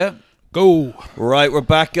Go. Right, we're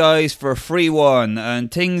back, guys, for a free one,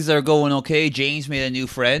 and things are going okay. James made a new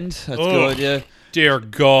friend. That's good, yeah. Dear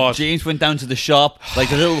God. James went down to the shop, like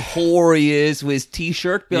the little whore he is, with his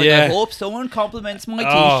t-shirt. Like, Yeah. I hope someone compliments my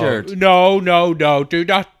t-shirt. No. Do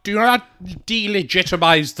not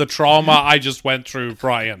delegitimize the trauma I just went through,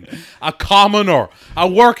 Brian. A commoner, a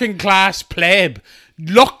working class pleb,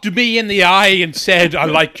 looked me in the eye and said, I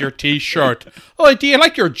like your t-shirt. Oh, do you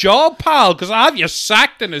like your job, pal? Because I'll have you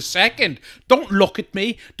sacked in a second. Don't look at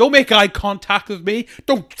me. Don't make eye contact with me.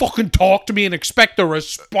 Don't fucking talk to me and expect a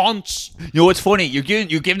response. You know what's funny? You're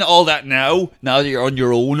giving it all that now that you're on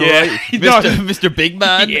your own, Yeah. right? No. Mr. Big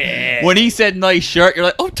Man. Yeah. When he said nice shirt, you're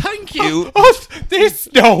like, oh, thank you.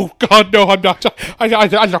 No, God, no, I'm not.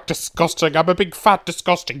 I look disgusting. I'm a big, fat,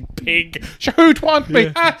 disgusting pig. Sure, who'd want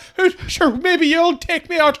me? Sure, maybe you'll take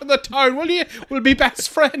me out of the town, will you? We'll be best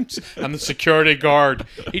friends. And the security guard,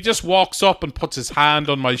 he just walks up and puts his hand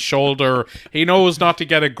on my shoulder. He knows not to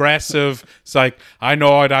get aggressive. It's like, I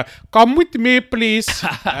know it. Come with me, please.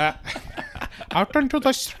 Out onto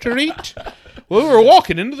the street. Well, we were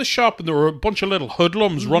walking into the shop and there were a bunch of little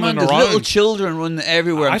hoodlums running There's around. little children running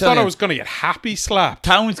everywhere. I thought I was going to get happy slapped.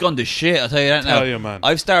 Town's gone to shit, I'll tell you that now. Tell you, man.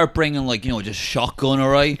 I've started bringing, like, you know, just shotgun,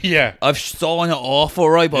 alright? Yeah. I've sawn it off,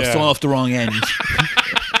 alright, but I've Yeah. sawn off the wrong end.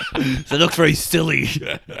 So it looks very silly.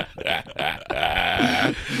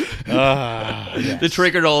 The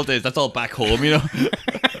trigger and all this, that's all back home, you know?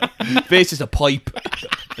 Face is a pipe.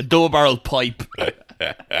 A double-barreled pipe.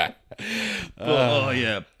 Oh,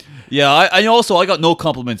 yeah. Yeah, I also, I got no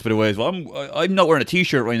compliments, by the way, as well. I'm not wearing a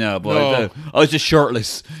t-shirt right now, but No. I was just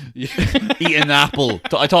shirtless, eating an apple.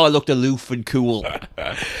 I thought I looked aloof and cool.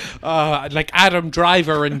 Like Adam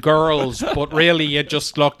Driver in Girls, but really you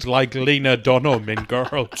just looked like Lena Dunham in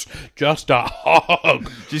Girls. Just a hog.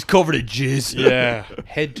 Just covered in jizz. Yeah,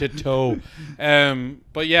 head to toe.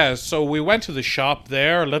 But yeah, so we went to the shop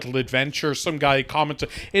there, a little adventure. Some guy commented,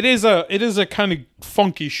 it is a kind of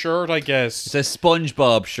funky shirt, I guess. It's a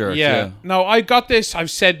SpongeBob shirt. Yeah. Now, I got this,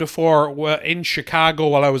 I've said before, in Chicago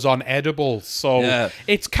while I was on edibles. So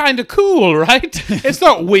it's kind of cool, right? It's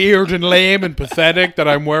not weird and lame and pathetic that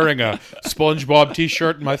I'm wearing a SpongeBob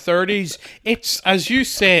t-shirt in my 30s. It's, as you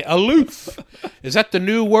say, aloof. Is that the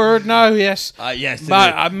new word now? Yes. Yes.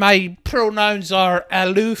 My pronouns are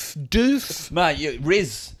aloof, doof. Matt, Riz.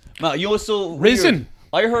 Matt, you also Risen. Weird.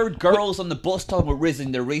 I heard girls on the bus talking about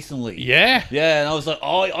Risen there recently. Yeah. Yeah, and I was like,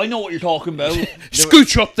 oh, I know what you're talking about.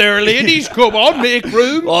 Scooch up there, ladies. Come on, make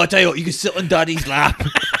room. Oh, I tell you what, you can sit on Daddy's lap.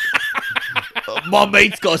 My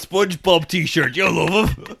mate's got a SpongeBob t-shirt. You'll love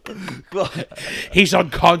him. He's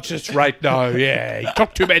unconscious right now. Yeah, he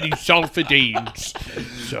took too many sulfidines.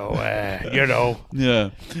 So, you know. Yeah.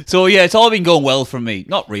 So, yeah, it's all been going well for me.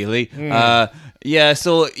 Not really. Yeah,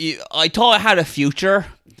 so I thought I had a future.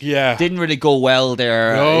 Yeah. Didn't really go well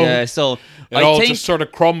there. No. Yeah, so It all just sort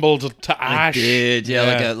of crumbled to ash. It did,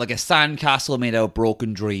 yeah, like a sandcastle made out of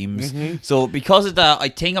broken dreams. So because of that, I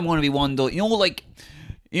think I'm going to be one of those,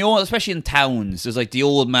 especially in towns, there's like the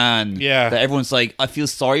old man that everyone's like, I feel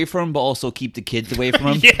sorry for him, but also keep the kids away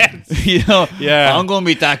from him. Yes. I'm going to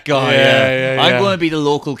be that guy. I'm going to be the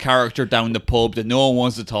local character down the pub that no one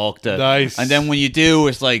wants to talk to. Nice. And then when you do,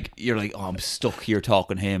 it's like, you're like, oh, I'm stuck here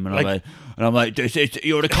talking to him. And I'm like,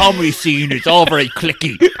 the comedy scene, it's all very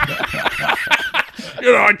clicky.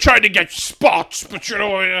 I tried to get spots, but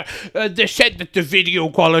they said that the video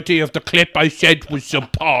quality of the clip I sent was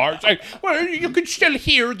subpar. It's like, well, you can still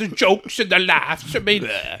hear the jokes and the laughs. I mean,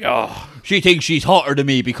 She thinks she's hotter than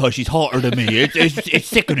me because she's hotter than me. It's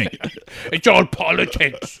sickening. It's all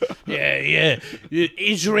politics. Yeah.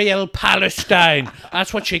 Israel, Palestine.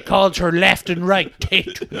 That's what she calls her left and right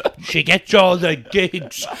tit. She gets all the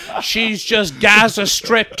gigs. She's just Gaza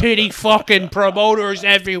Strip titty fucking promoters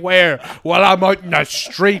everywhere while I'm out in the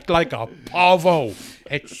street like a pavo.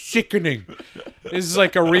 It's sickening. This is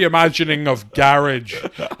like a reimagining of Garage,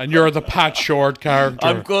 and you're the Pat Short character.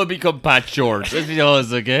 I'm going to become Pat Short.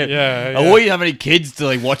 Okay? Yeah. I won't have any kids to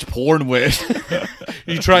like watch porn with.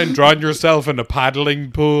 You try and drown yourself in a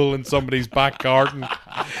paddling pool in somebody's back garden.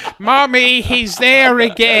 Mommy, he's there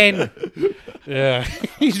again. Yeah.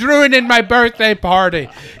 He's ruining my birthday party.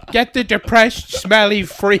 Get the depressed, smelly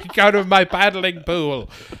freak out of my paddling pool.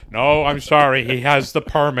 No, I'm sorry. He has the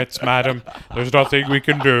permits, madam. There's nothing we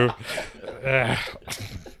can do. Yeah,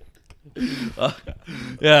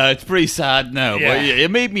 it's pretty sad now, Yeah. but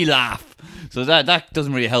it made me laugh. So that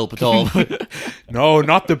doesn't really help at all. No,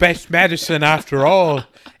 not the best medicine after all,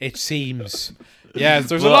 it seems. Yeah,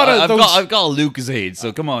 there's a lot of those... I've got a Lucozade,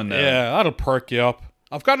 so come on now. Yeah, that'll perk you up.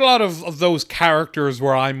 I've got a lot of those characters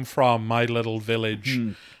where I'm from, my little village.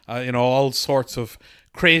 All sorts of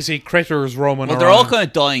crazy critters roaming around. Well, they're all kind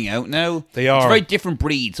of dying out now. They are. It's a very different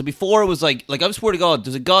breed. So before it was like I swear to God,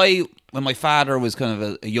 there's a guy when my father was kind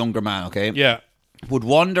of a younger man, okay? Yeah. Would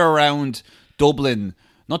wander around Dublin.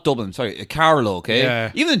 Not Dublin, sorry, Carlow, okay?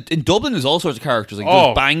 Yeah. Even in Dublin, there's all sorts of characters. Like,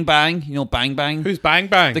 there's Bang Bang. You know Bang Bang? Who's Bang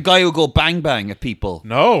Bang? The guy who go Bang Bang at people.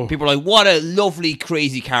 No. People are like, what a lovely,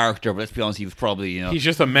 crazy character. But let's be honest, he was probably, He's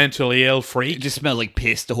just a mentally ill he freak. just smelled like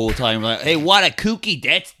piss the whole time. Like, hey, what a cookie.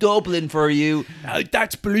 That's Dublin for you.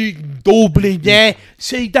 That's bleeding Dublin there.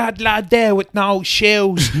 See that lad there with no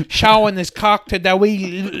shoes showing his cock to the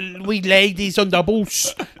wee ladies on the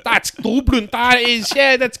bus. That's Dublin, that is.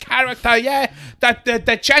 Yeah, that's character, yeah. That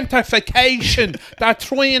the gentrification.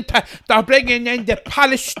 They're bringing in the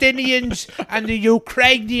Palestinians and the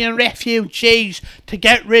Ukrainian refugees to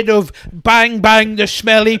get rid of Bang Bang, the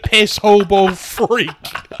smelly piss hobo freak.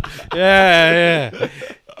 Yeah.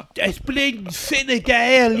 It's bleeding Fine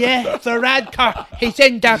Gael, yeah. The radcar, he's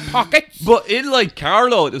in their pockets. But in like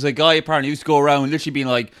Carlow, there's a guy apparently who used to go around literally being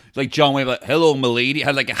like John Wayne, like, hello, milady,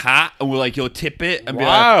 had like a hat and we're like, tip it and be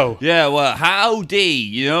like, yeah, well, howdy,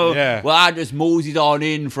 Yeah. Well, I just moseyed on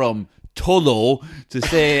in from Tullow to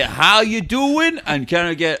say, how you doing? And can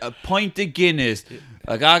I get a pint of Guinness?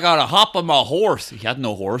 Like, I gotta hop on my horse. He had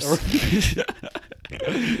no horse.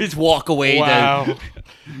 Just walk away then.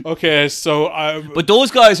 Okay, so but those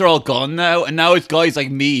guys are all gone now, and now it's guys like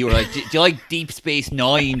me who are like, do you like Deep Space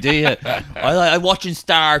Nine? Do you? I'm watching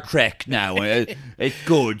Star Trek now. It's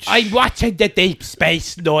good. I'm watching the Deep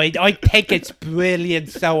Space Nine. I think it's brilliant,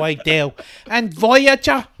 so I do. And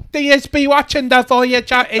Voyager, do you be watching the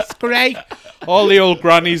Voyager? It's great. All the old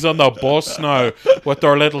grannies on the bus now with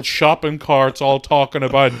their little shopping carts, all talking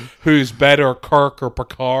about who's better, Kirk or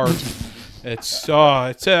Picard. It's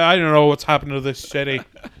I don't know what's happened to this city.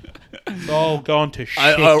 It's all gone to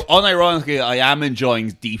shit. Unironically, I am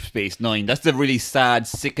enjoying Deep Space Nine. That's the really sad,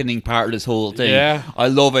 sickening part of this whole thing. Yeah. I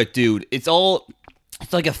love it, dude. It's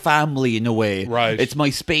like a family in a way. Right. It's my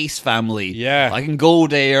space family. Yeah. I can go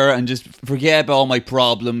there and just forget about all my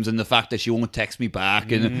problems and the fact that she won't text me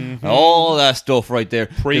back and all that stuff right there.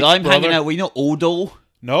 Because I'm hanging out with, Odo?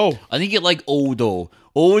 No. I think you like Odo.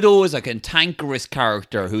 Odo is a cantankerous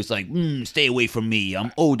character who's like, stay away from me.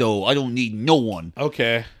 I'm Odo. I don't need no one.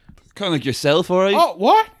 Okay. Kind of like yourself, alright? Oh,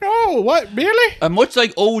 what? No, what? Really? And much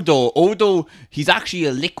like Odo, he's actually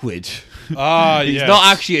a liquid. He's not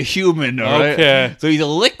actually a human, alright? Okay. So he's a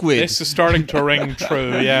liquid. This is starting to ring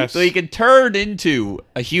true, yes. So he can turn into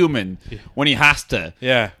a human when he has to.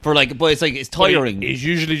 Yeah. But it's tiring. He's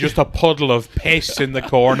usually just a puddle of piss in the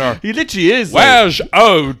corner. He literally is. Where's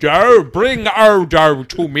Odo? Bring Odo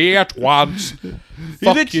to me at once. He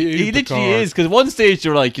literally is, because one stage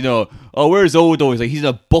you're like, where's Odo? He's like, he's in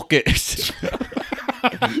a bucket.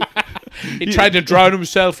 He tried to drown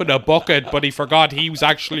himself in a bucket, but he forgot he was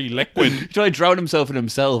actually liquid. He tried to drown himself in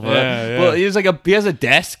himself. Yeah. But he has a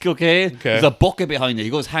desk, okay? There's a bucket behind it.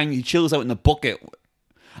 He chills out in the bucket.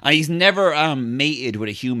 And he's never mated with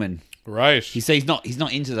a human. Right. He says he's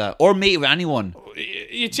not into that. Or mated with anyone.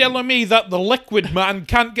 You're telling me that the liquid man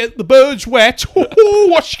can't get the birds wet? Oh,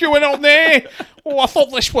 what's going on there? Oh, I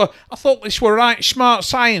thought this were right smart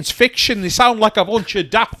science fiction. They sound like a bunch of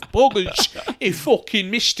daft buggers. If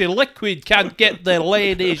fucking Mr. Liquid can't get the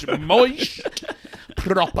ladies moist.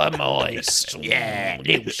 Proper moist. Yeah,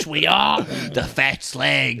 loose we are. The fat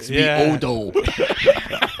slags, Yeah. Odo.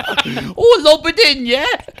 Oh, lob it in, yeah?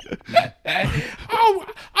 Oh,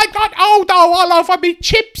 I got Odo all over me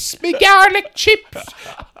chips, me garlic chips.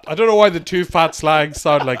 I don't know why the two fat slags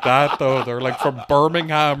sound like that, though. They're like from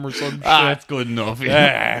Birmingham or some shit. That's good enough.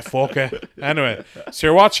 Yeah, fuck it. Anyway, so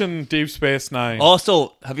you're watching Deep Space Nine.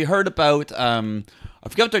 Also, have you heard about, I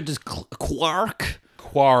forgot there's Quark.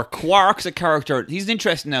 Quark's a character. He's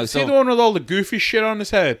interesting now. Is he the one with all the goofy shit on his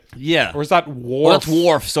head? Yeah. Or is that Worf? Well, that's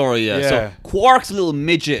Worf, sorry, yeah. So Quark's a little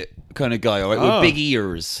midget kind of guy, all right, with big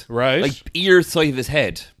ears. Right. Like ears the size of his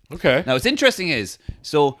head. Okay. Now, what's interesting is,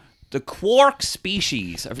 so the Quark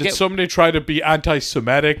species... Did somebody try to be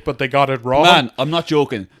anti-Semitic, but they got it wrong? Man, I'm not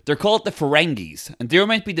joking. They're called the Ferengis, and they're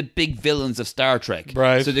meant to be the big villains of Star Trek.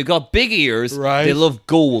 Right. So they've got big ears, right. They love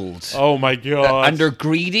gold. Oh my God. And they're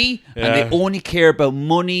greedy, and they only care about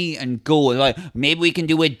money and gold. Like, maybe we can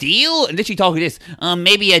do a deal? And literally talking this,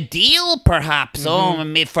 maybe a deal, perhaps,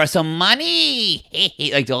 for some money.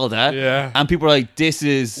 Like all that. Yeah. And people are like, this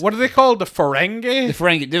is... What are they called? The Ferengi? The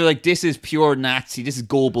Ferengi. They're like, this is pure Nazi. This is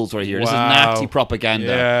Goebbels right here. This is Nazi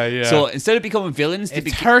propaganda. Yeah. So instead of becoming villains...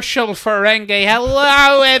 It's Herschel Ferengi.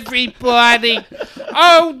 Hello, everybody.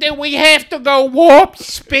 Oh, then we have to go warp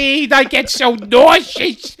speed. I get so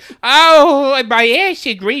nauseous. Oh, and my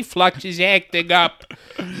acid reflux is acting up.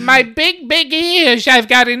 My big ears. I've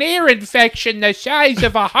got an ear infection the size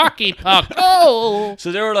of a hockey puck. Oh.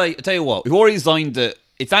 So they were like, I tell you what, we've already signed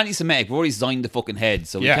it's anti-Semitic. We've already signed the fucking head,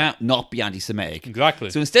 so we can't not be anti-Semitic.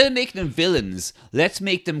 Exactly. So instead of making them villains, let's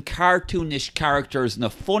make them cartoonish characters in a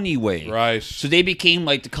funny way. Right. So they became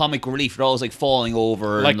like the comic relief. They're always like falling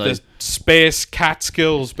over. Like and, the space cat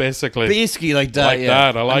skills, basically. Basically like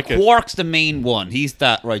that, I like and it. Quark's the main one. He's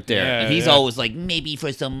that right there. Yeah, and he's always like, maybe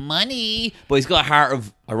for some money. But he's got a heart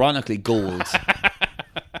of, ironically, gold.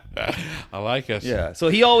 I like it. Yeah. So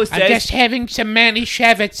he always says, I'm just having some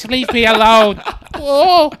Manischewitz. Leave me alone.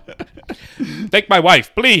 Oh. Take my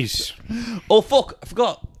wife, please. oh, fuck. I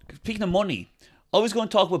forgot. Speaking of money, I was going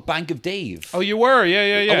to talk about Bank of Dave. Oh, you were?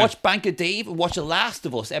 Yeah. I watched Bank of Dave and watched The Last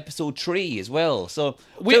of Us, episode 3 as well. So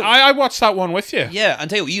I watched that one with you. Yeah, and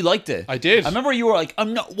tell you what, you liked it. I did. I remember you were like,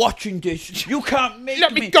 I'm not watching this. You can't make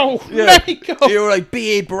Let me go. Yeah. Let me go. You were like,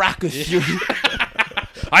 B.A. Baracus.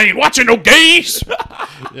 I ain't watching no gays.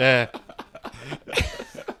 Yeah.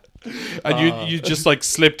 And you just like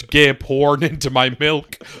slipped gay porn into my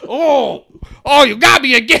milk. Oh, you got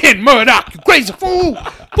me again, Murdoch, you crazy fool.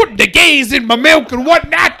 Putting the gays in my milk and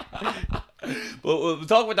whatnot. We'll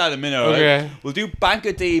talk about that in a minute, Okay. right? We'll do Bank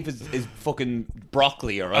of Dave is fucking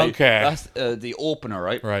broccoli, alright? Okay. That's the opener,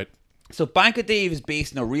 right? Right. So Bank of Dave is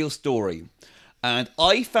based on a real story. And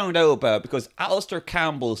I found out about it because Alistair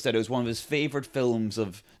Campbell said it was one of his favourite films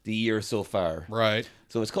of the year so far. Right.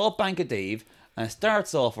 So it's called Bank of Dave, and it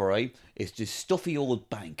starts off, alright, it's this stuffy old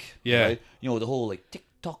bank. Yeah. Right? You know, the whole like tick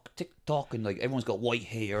tock, and like everyone's got white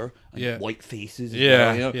hair and white faces.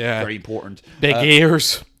 Yeah, you know? yeah. Very important. Big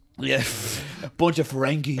ears. Yeah. A bunch of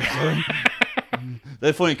Ferengis.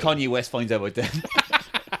 That's funny Kanye West finds out about them.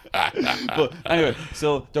 But anyway,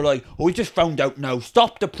 so they're like, we just found out now.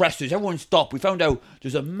 Stop the presses. Everyone stop. We found out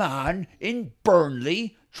there's a man in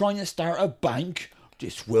Burnley trying to start a bank.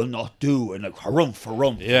 This will not do. And like,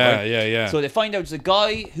 harumph. Yeah, right? yeah. So they find out there's a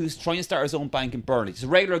guy who's trying to start his own bank in Burnley. It's a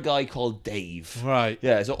regular guy called Dave. Right.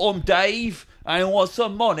 Yeah, so I'm Dave, and I want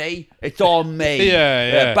some money. It's on me.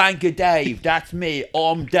 Yeah. Bank of Dave. That's me.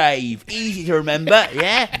 I'm Dave. Easy to remember,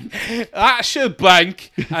 yeah? That's your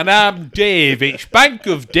bank, and I'm Dave. It's Bank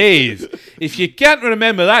of Dave. If you can't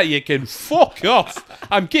remember that, you can fuck off.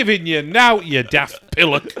 I'm giving you now, you daft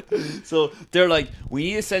pillock. So they're like, we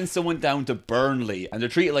need to send someone down to Burnley, and they're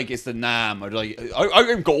treated like it's the Nam. Or they're like,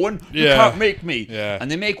 I'm going. You can't make me. Yeah. And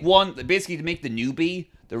they make one, basically to make the newbie,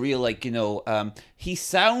 the real, like, you know, he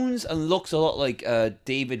sounds and looks a lot like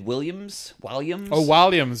David Williams. Oh,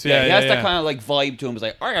 Williams, yeah. He has that kind of like vibe to him. He's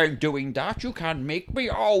like, I ain't doing that. You can't make me.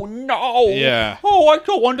 Oh, no. Yeah. Oh, I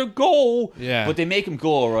don't want to go. Yeah. But they make him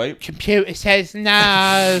go, right? Computer says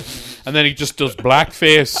no. And then he just does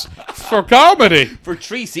blackface for comedy. For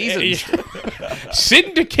 3 seasons.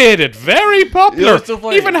 Syndicated, very popular. You know, so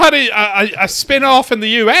funny. Even had a spin-off in the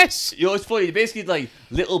US. You know, it's funny. They basically did like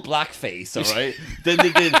little blackface, alright? Then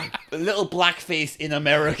they did little blackface in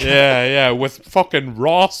America. Yeah, with fucking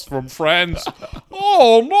Ross from Friends.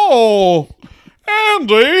 Oh, no.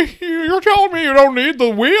 Andy, you're telling me you don't need the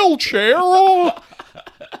wheelchair? Oh,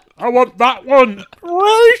 I want that one.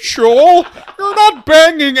 Rachel, you're not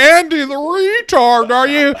banging Andy the retard, are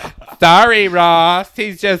you? Sorry, Ross.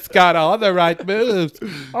 He's just got all the right moves.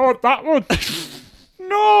 I want that one.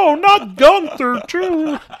 No, not Gunther,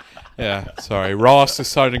 too. Yeah, sorry. Ross is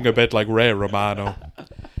sounding a bit like Ray Romano.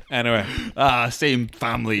 Anyway. Same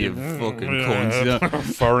family of fucking cunts. Yeah.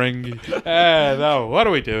 Ferengi. No, what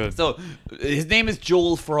are we doing? So, his name is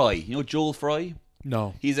Joel Fry. You know Joel Fry?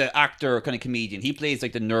 No. He's an actor, kind of comedian. He plays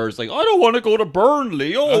like the nerds, like, I don't want to go to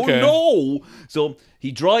Burnley. Oh, Okay. no. So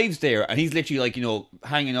he drives there, and he's literally like, you know,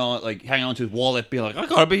 hanging on to his wallet, being like, I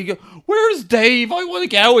gotta be, where's Dave? I want to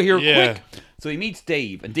get out of here quick. So he meets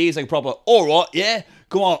Dave, and Dave's like, proper, all right, yeah,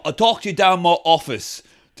 come on, I'll talk to you down my office.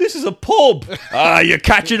 This is a pub. You're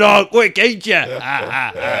catching on quick, ain't you?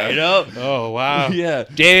 You know? Oh, wow. Yeah.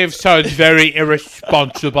 Dave sounds very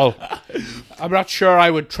irresponsible. I'm not sure I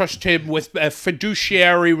would trust him with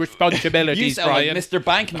fiduciary responsibilities, You sound Brian. like Mr.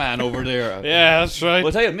 Bankman over there. Yeah, that's right. Well,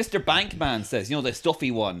 I'll tell you, Mr. Bankman says, you know, the stuffy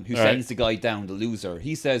one who sends the guy down, the loser.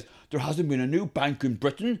 He says, there hasn't been a new bank in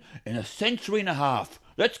Britain in a century and a half.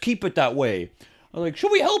 Let's keep it that way. I'm like,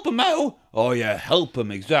 should we help him out? Oh yeah, help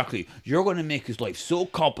him, exactly. You're going to make his life so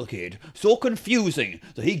complicated, so confusing,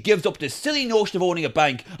 that he gives up this silly notion of owning a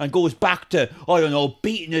bank and goes back to, I don't know,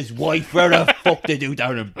 beating his wife, where the fuck they do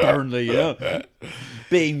down in Burnley, you know?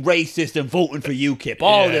 Being racist and voting for UKIP,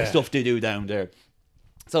 all this stuff they do down there.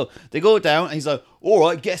 So they go down and he's like,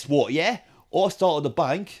 alright, guess what, yeah? I'll start at the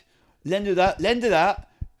bank, lend her that,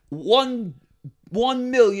 1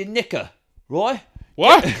 million nicker, right?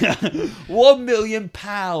 What? £1 million.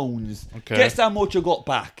 Okay. Guess how much I got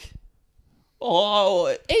back?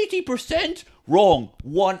 Oh, 80%? Wrong.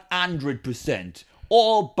 100%.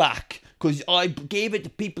 All back. Because I gave it to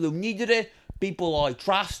people who needed it, people I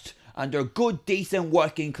trust, and they're good, decent,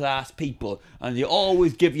 working class people. And they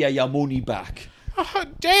always give you your money back.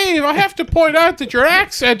 Dave, I have to point out that your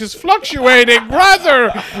accent is fluctuating rather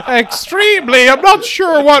extremely. I'm not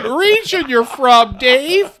sure what region you're from,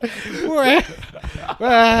 Dave.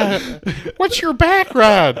 What's your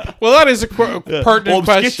background? Well, that is a pertinent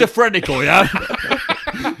question. Schizophrenical, yeah?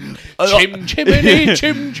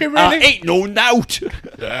 Chimney. Ain't no doubt.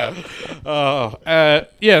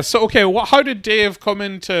 So, okay, how did Dave come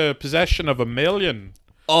into possession of $1 million?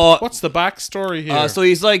 What's the backstory here? So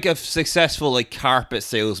he's like a successful like carpet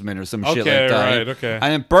salesman or some shit like that. Right, okay.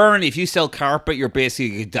 And in Burnley, if you sell carpet, you're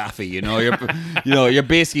basically Gaddafi. You know, you're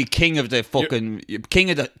basically king of the fucking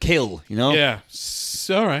king of the kill. You know. Yeah.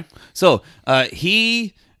 All right. So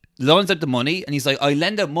he loans out the money, and he's like, I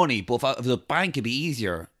lend out money, but if the bank would be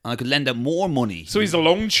easier, and I could lend out more money. So he's a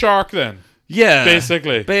loan shark then. Yeah,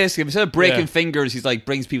 basically, instead of breaking fingers, he's like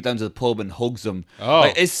brings people down to the pub and hugs them. Oh,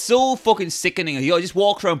 like, it's so fucking sickening. He just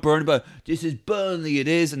walks around Burnley, but this is Burnley, it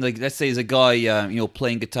is. And like, let's say there's a guy,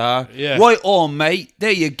 playing guitar. Yeah, right on, mate.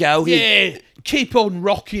 There you go. Yeah, keep on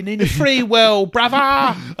rocking in a free world,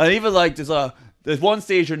 brother. And even like there's one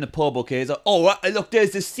stage in the pub, okay, it's like, oh, look,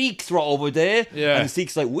 there's the Sikhs right over there. Yeah. And the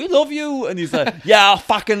Sikhs like, we love you. And he's like, yeah, I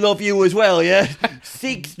fucking love you as well, yeah.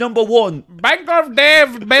 Sikhs number 1. Bank of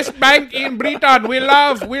Dave, best bank in Britain. We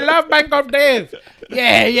love Bank of Dave.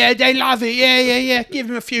 Yeah, they love it. Yeah. Give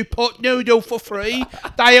them a few pot noodle for free.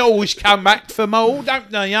 They always come back for more, don't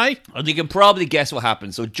they, eh? And you can probably guess what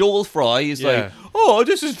happened. So Joel Fry is like, oh,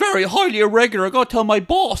 this is very highly irregular. I got to tell my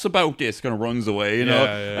boss about this. Kind of runs away, you know.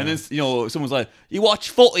 Yeah. And then, someone's like, you watch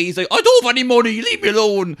footy. He's like, I don't have any money. Leave me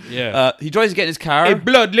alone. Yeah. He tries to get in his car. Hey,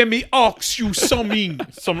 blood, let me ask you something.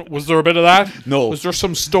 Was there a bit of that? No. Was there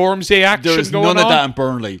some Stormzy action There's going on? none of that in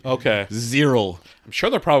Burnley. Okay. Zero. I'm sure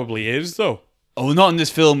there probably is, though. Oh, not in this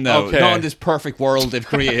film, no. Okay. Not in this perfect world they've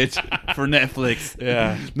created for Netflix.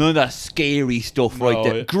 Yeah. None of that scary stuff right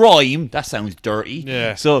there. Grime, that sounds dirty.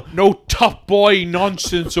 Yeah. So no top boy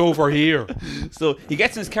nonsense over here. So he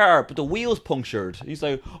gets in his car, but the wheel's punctured. He's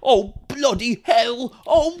like, oh, bloody hell.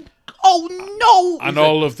 Oh no! And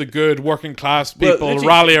all of the good working class people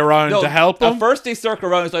rally around to help him. At first they circle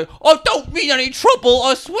around. It's like, oh, don't mean any trouble,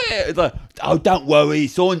 I swear. It's like, oh, don't worry,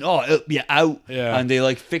 son. Oh, it'll be out. Yeah. And they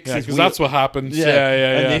like fix his wheel. Because that's what happens.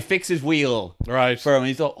 Yeah. And they fix his wheel. Right. For him. And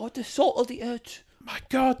he's like, oh, the salt of the earth. My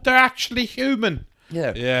God, they're actually human.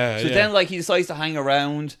 Yeah. Yeah. So then, like, he decides to hang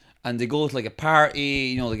around, and they go to like a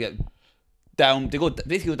party. They get down. They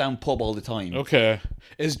basically go down pub all the time. Okay.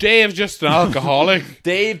 Is Dave just an alcoholic?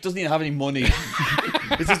 Dave doesn't even have any money.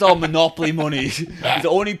 This is all Monopoly money. It's the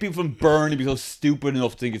only people from Burnley be so stupid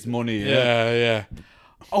enough to think it's money. Yeah.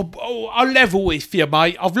 Oh, I'll level with you,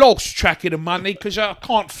 mate. I've lost track of the money because I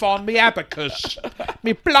can't find my abacus.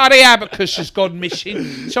 My bloody abacus has gone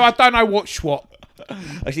missing, so I don't know what's what.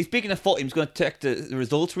 Actually, speaking of footy, I'm just going to check the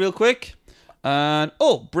results real quick. And,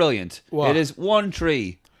 brilliant. What? It is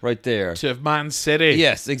 1-3. Right there. To Man City.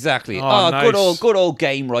 Yes, exactly. Nice. Good old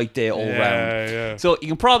game right there all round. Yeah. So you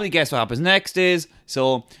can probably guess what happens next is,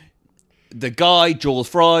 the guy, Joel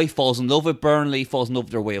Fry, falls in love with Burnley, falls in love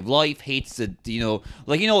with their way of life, hates the, you're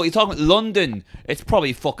talking about London, it's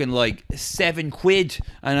probably fucking like £7,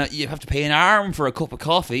 and you have to pay an arm for a cup of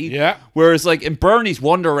coffee. Yeah. Whereas like in Burnley's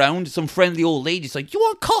wander around, some friendly old lady's like, you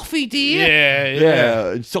want coffee, do you?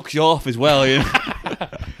 Yeah. It sucks you off as well, you know.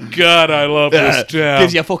 God, I love this town.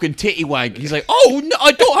 Gives you a fucking titty wag. He's like, oh, no,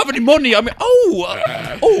 I don't have any money. I mean,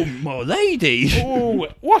 my lady. Oh,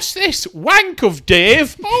 what's this? Wank of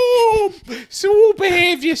Dave? Oh, so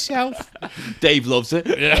behave yourself. Dave loves it.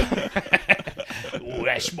 Yeah. Oh,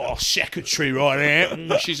 that's my secretary right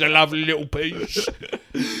there. She's a lovely little piece.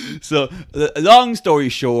 So, long story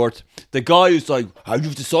short, the guy who's like, have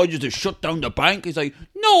you decided to shut down the bank? He's like,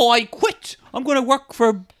 no, I quit. I'm going to work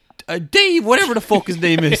for Dave, whatever the fuck his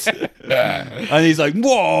name is. And he's like,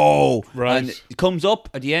 whoa. Right. And it comes up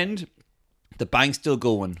at the end, the bank's still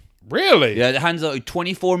going. Really? Yeah, it hands out like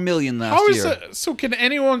 24 million last year. How is it? So can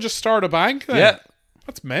anyone just start a bank then? Yeah.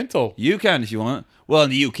 That's mental. You can if you want. Well, in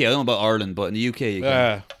the UK, I don't know about Ireland, but in the UK you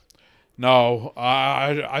can. No,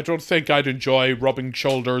 I don't think I'd enjoy rubbing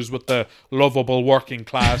shoulders with the lovable working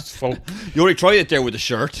class folk. You already tried it there with the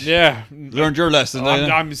shirt. Yeah. Learned your lesson.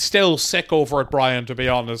 I'm still sick over it, Brian, to be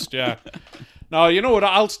honest, yeah. No, you know what?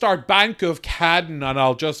 I'll start Bank of Caden and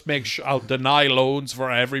I'll just I'll deny loans for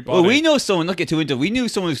everybody. Well, we know someone, not get too into it, we knew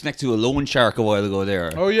someone who's next to a loan shark a while ago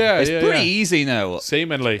there. Oh, yeah. It's pretty easy now.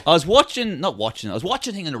 Seemingly. I was watching a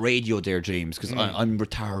thing on the radio there, James, because I'm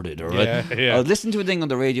retarded, all right? Yeah. I was listening to a thing on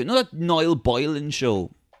the radio. You know that Niall Boylan show?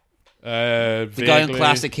 The vaguely. guy on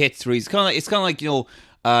Classic Hits, where it's kind of like, you know,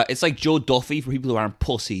 it's like Joe Duffy for people who aren't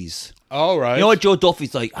pussies. Oh, right. You know what Joe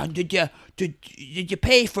Duffy's like? And did you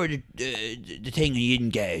pay for the thing and you didn't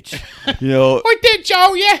get it? You know, I did,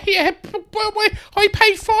 Joe. Yeah. I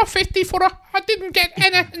paid $4.50 for it. I didn't get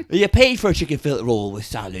anything. You paid for a chicken fillet roll with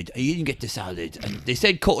salad and you didn't get the salad, and they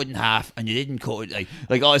said cut it in half and you didn't cut it.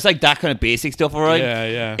 Like oh, it's like that kind of basic stuff, all right?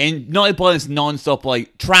 Yeah. And Niall Boylan's non-stop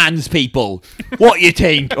like trans people. What you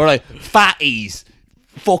think? Or like fatties,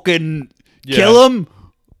 fucking kill them.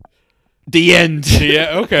 The end.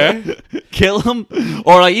 Yeah, okay. Kill him.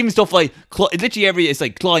 Or like even stuff like literally it's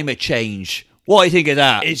like climate change. What do you think of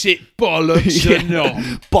that? Is it bollocks or not?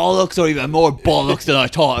 Bollocks, or even more bollocks than I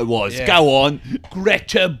thought it was. Yeah. Go on.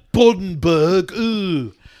 Greta Thunberg.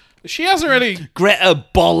 Ooh. She hasn't really. Greta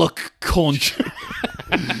bollock cunt.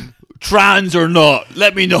 Trans or not,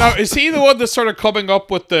 let me know. Now, is he the one that's sort of coming up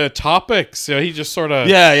with the topics? You know, he just sort of...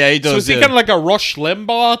 Yeah, he does. So is he kind of like a Rush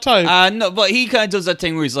Limbaugh type? No, but he kind of does that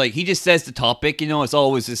thing where he's like, he just says the topic, you know, it's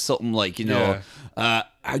always just something like, you know,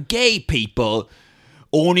 are gay people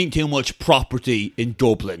owning too much property in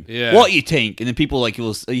Dublin? Yeah. What do you think? And then people like,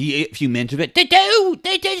 a few minutes of it, they do,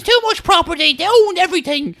 there's too much property, they own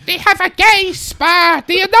everything. They have a gay spa.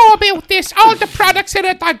 Do you know about this? All the products in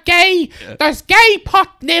it are gay. There's gay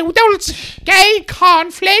pot noodles, gay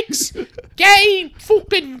cornflakes, gay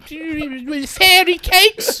fucking fairy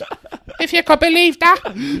cakes. If you could believe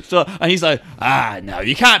that. So, and he's like, no,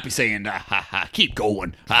 you can't be saying that. Ha ha, keep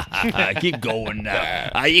going. Ha ha ha, keep going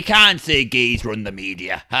now. You can't say gays run the media.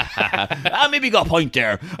 Ha ha ha. Maybe you got a point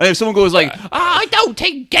there. And if someone goes like, I don't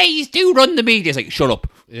think gays do run the media, it's like, shut up.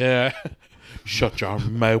 Yeah. Shut your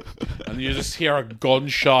mouth. And you just hear a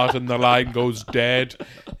gunshot and the line goes dead.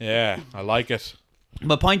 Yeah, I like it.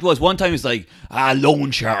 My point was, one time it's like,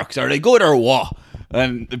 loan sharks, are they good or what?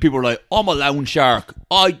 And the people are like, I'm a loan shark.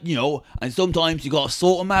 And sometimes you gotta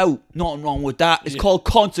sort them out. Nothing wrong with that. It's called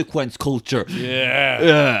consequence culture. Yeah.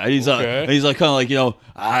 Yeah. And he's like, kind of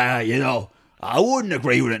like, I wouldn't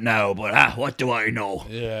agree with it now, but what do I know?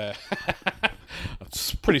 Yeah.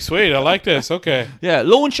 It's pretty sweet. I like this. Okay. Yeah,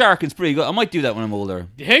 loan shark is pretty good. I might do that when I'm older.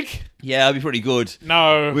 You think? Yeah, I'll be pretty good.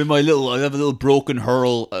 No. With I have a little broken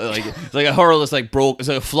hurl. It's like a hurl that's like broke. It's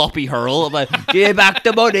like a floppy hurl. I'm like, give back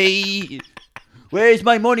the money. Where's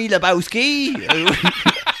my money, Lebowski?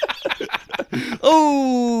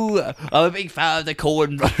 Oh, I'm a big fan of the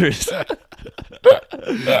Coen brothers.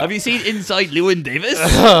 Have you seen Inside Llewyn Davis?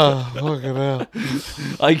 Oh, fucking hell.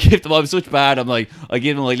 I give them. I'm such bad. I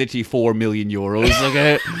give them like literally €4 million.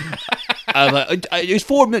 Okay. I'm like, it was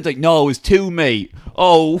 4 minutes. Like, no, it was 2, mate.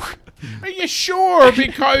 Oh. Are you sure?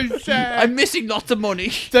 Because I'm missing lots of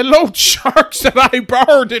money. The loan sharks that I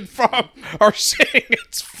borrowed it from are saying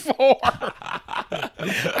it's 4.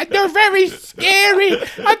 And they're very scary.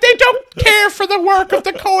 And they don't care for the work of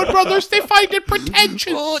the Coen brothers. They find it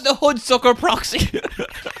pretentious. Oh, the Hoodsucker proxy.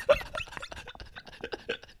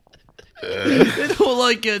 They don't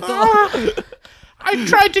like it. I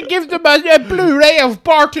tried to give them a Blu-ray of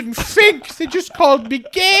Barton Fink. They just called me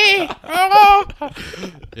gay. Oh.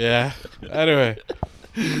 Yeah. Anyway.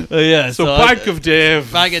 So Bank of Dave.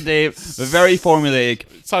 Very formulaic.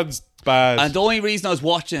 Sounds bad. And the only reason I was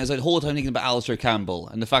watching it is like the whole time thinking about Alistair Campbell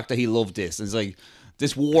and the fact that he loved this. It's like,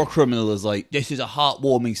 this war criminal is like, this is a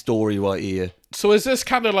heartwarming story right here. So is this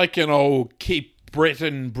kind of like, keep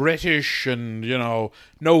Britain British and,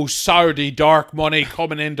 no Saudi dark money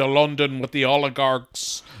coming into London with the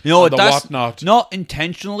oligarchs and the whatnot? Not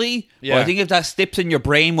intentionally, but I think if that slips in your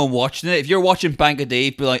brain when watching it, if you're watching Bank of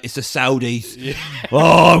Dave, be like, it's the Saudis. Yeah.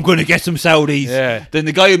 Oh, I'm going to get some Saudis. Yeah. Then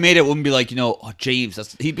the guy who made it wouldn't be like, oh,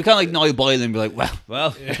 Jeeves. He'd be kind of like Niall Boylan and be like, well,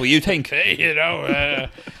 that's what you think.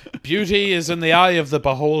 Beauty is in the eye of the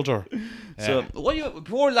beholder. So,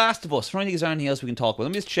 before Last of Us, trying to think, is there anything else we can talk about? Let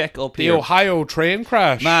me just check up the here. The Ohio train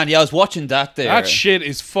crash. Man, yeah, I was watching that there. That shit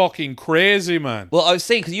is fucking crazy, man. Well, I was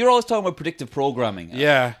saying, because you're always talking about predictive programming.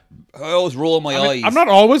 Yeah. I always roll my eyes. I'm not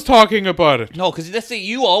always talking about it. No, because let's say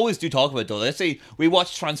you always do talk about it, though. Let's say we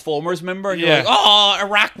watched Transformers, remember? And you're like,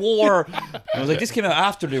 Iraq War. And I was like, this came out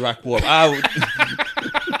after the Iraq War.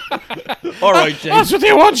 All right, James. That's what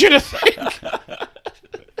they want you to think.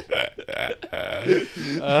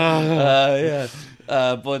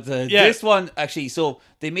 This one, actually, so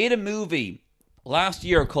they made a movie last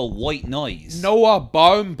year called White Noise. Noah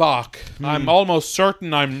Baumbach. I'm almost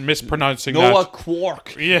certain I'm mispronouncing Noah that.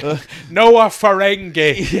 Quark. Yeah. Noah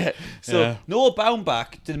Ferengi. Yeah. So Noah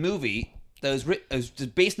Baumbach did a movie that was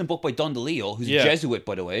based on a book by Don DeLeo, who's a Jesuit,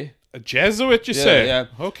 by the way. A Jesuit, you say? Yeah.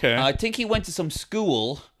 Okay. I think he went to some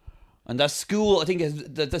school, and that school, I think, is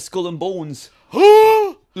the Skull and Bones.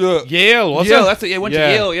 Yale, was it? Yeah, that's it. Yeah, he went to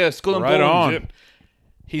Yale. Yeah, Skull and right Bones. On. Yeah.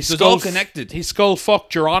 He's all connected. He skull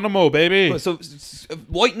fucked Geronimo, baby. So,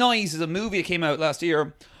 White Noise is a movie that came out last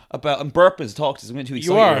year about, and burpers talk to something too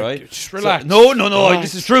excited, You are. right? Just relax. So, no,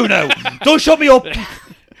 this is true now. Don't shut me up.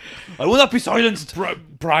 I will not be silenced.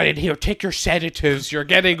 Brian, here, take your sedatives. You're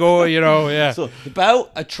getting, yeah. So,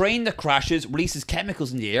 about a train that crashes, releases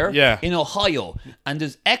chemicals in the air in Ohio. And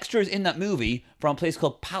there's extras in that movie from a place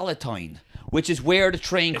called Palatine, which is where the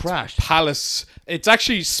train crashed. It's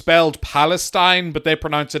actually spelled Palestine, but they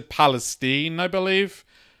pronounce it Palestine, I believe.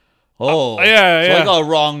 Oh. Yeah. So I got it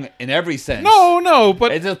wrong in every sense. No,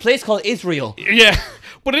 but... It's a place called Israel. Yeah.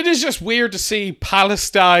 But it is just weird to see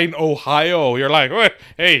Palestine, Ohio. You're like,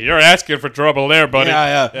 hey, you're asking for trouble there, buddy.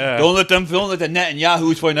 Yeah. Don't let the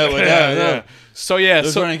Netanyahu's find out what that. Yeah. So they're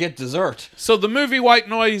going to get dessert. So the movie White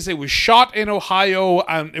Noise, it was shot in Ohio,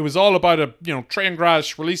 and it was all about a train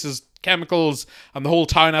crash, releases chemicals, and the whole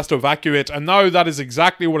town has to evacuate. And now that is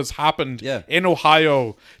exactly what has happened in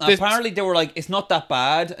Ohio. Apparently they were like, it's not that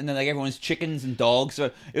bad, and then like everyone's chickens and dogs. So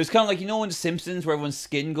it was kind of like, in The Simpsons where everyone's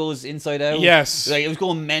skin goes inside out. Yes, like it was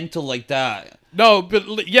going mental like that. No, but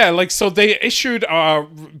so they issued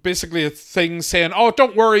basically a thing saying, "Oh,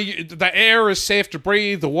 don't worry, the air is safe to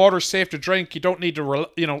breathe, the water's safe to drink. You don't need to,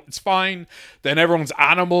 it's fine." Then everyone's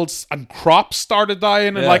animals and crops started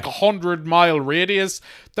dying in like 100-mile radius.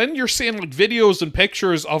 Then you're seeing like videos and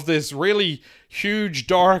pictures of this really huge,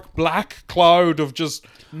 dark, black cloud of just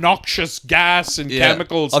noxious gas and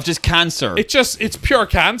chemicals of just cancer. It's pure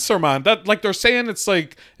cancer, man. That like they're saying it's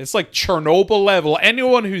like Chernobyl level.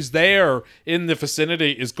 Anyone who's there in the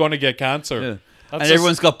vicinity is going to get cancer. And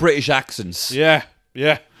everyone's got British accents. Yeah.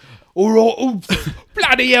 Oh,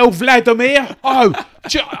 bloody hell, Vladimir.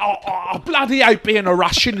 Bloody hate being a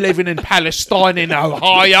Russian living in Palestine in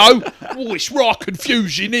Ohio. Oh, it's raw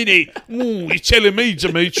confusion, innit? Oh, you're telling me,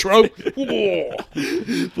 Dimitro.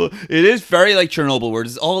 But it is very like Chernobyl, where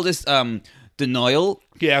there's all this denial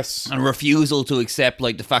and refusal to accept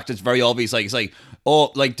like the fact that it's very obvious. Like, it's like,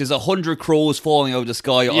 oh, like there's 100 crows falling out of the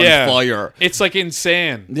sky on fire. It's like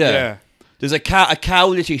insane. Yeah. There's a cow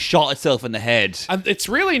literally shot itself in the head. And it's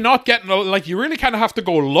really not getting, like, you really kind of have to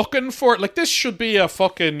go looking for it. Like, this should be a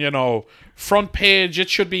fucking, front page. It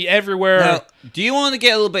should be everywhere. Now, do you want to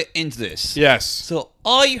get a little bit into this? Yes. So,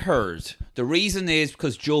 I heard the reason is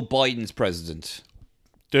because Joe Biden's president.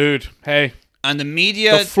 Dude, hey. And the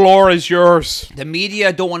media... The floor is yours. The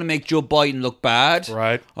media don't want to make Joe Biden look bad.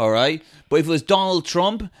 Right. All right? But if it was Donald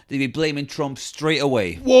Trump, they'd be blaming Trump straight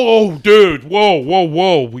away. Whoa, dude.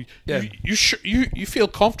 Whoa. You feel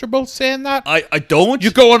comfortable saying that? I don't.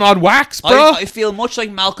 You're going on wax, bro? I feel much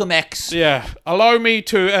like Malcolm X. Yeah. Allow me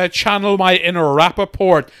to channel my inner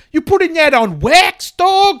Rappaport. You putting that on wax,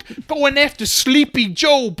 dog? Going after sleepy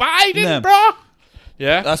Joe Biden, bro?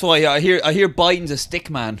 Yeah. That's why I hear Biden's a stick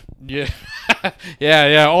man. Yeah.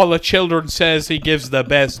 yeah. All the children says he gives the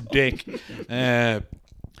best dick.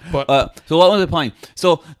 But so what was the point?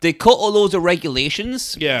 So they cut all loads of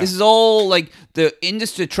regulations. Yeah. This is all like the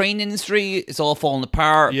train industry. It's all falling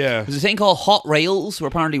apart. Yeah. There's a thing called hot rails, where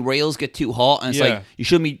apparently rails get too hot, and it's like you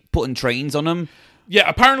shouldn't be putting trains on them. Yeah.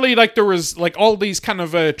 Apparently, like there was like all these kind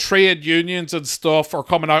of trade unions and stuff are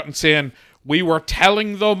coming out and saying, we were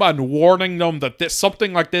telling them and warning them that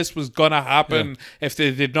something like this was gonna happen if they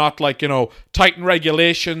did not, like, tighten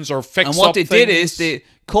regulations or fix up. And what they things. did is they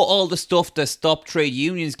cut all the stuff that stopped trade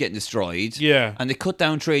unions getting destroyed. Yeah. And they cut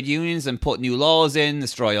down trade unions and put new laws in,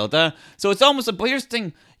 destroy all that. So it's almost but here's the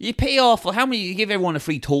thing. You pay off, how many, you give everyone a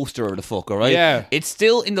free toaster or the fuck, all right? Yeah. It's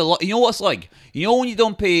still in the, you know what it's like? You know when you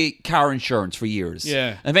don't pay car insurance for years?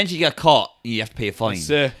 Yeah. And eventually you get caught and you have to pay a fine.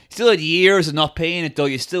 You still had years of not paying it though,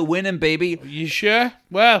 you're still winning, baby. You sure?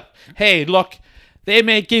 Well, hey, look, they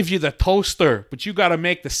may give you the toaster, but you gotta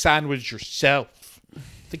make the sandwich yourself.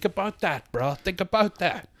 Think about that, bro. Think about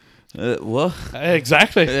that. What?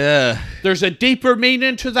 Exactly. Yeah. There's a deeper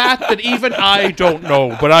meaning to that even I don't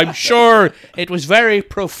know, but I'm sure it was very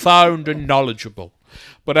profound and knowledgeable.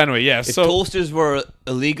 But anyway, yeah. If toasters were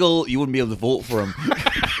illegal, you wouldn't be able to vote for them.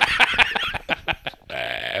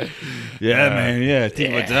 Man. Yeah,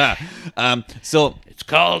 think about that. So it's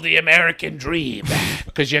called the American dream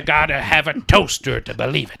because you gotta have a toaster to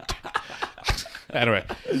believe it. Anyway,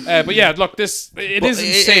 but yeah, look, it is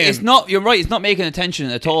insane. It's not. You're right. It's not making attention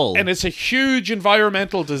at all, and it's a huge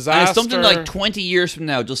environmental disaster. And it's something like 20 years from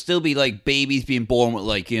now, there'll still be like babies being born with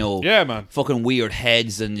like yeah, man, fucking weird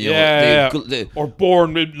heads and or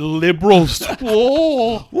born with liberals.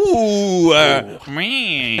 Ooh,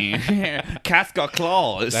 cat's got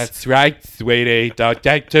claws. That's right, sweetie. Don't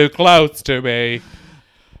get too close to me,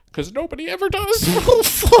 because nobody ever does.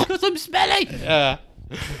 Because I'm smelly. Yeah.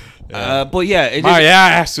 But yeah, my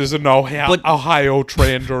ass is an Ohio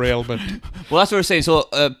train derailment. Well, that's what we're saying. So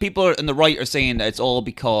people on the right are saying that it's all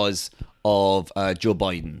because of Joe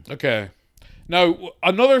Biden. Okay. Now,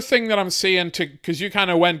 another thing that I'm seeing, because you kind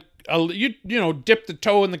of went, you dipped the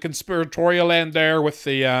toe in the conspiratorial end there with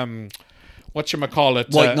the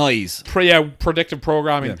whatchamacallit, white noise, predictive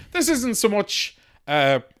programming. Yeah. This isn't so much.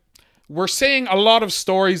 We're seeing a lot of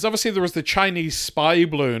stories. Obviously, there was the Chinese spy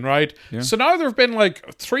balloon, right? Yeah. So now there have been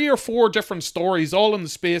like 3 or 4 different stories, all in the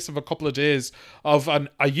space of a couple of days, of a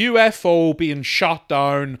UFO being shot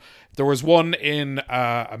down. There was one in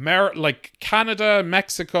Canada,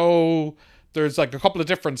 Mexico. There's like a couple of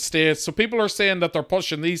different states. So people are saying that they're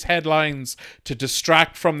pushing these headlines to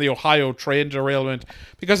distract from the Ohio train derailment.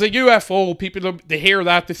 Because a UFO, people, they hear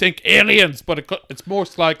that, they think aliens, but it's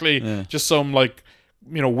most likely just some like,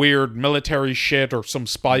 weird military shit or some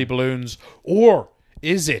spy balloons. Or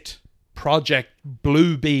is it Project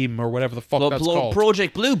Blue Beam or whatever the fuck that's called?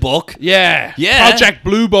 Project Blue Book? Yeah. Project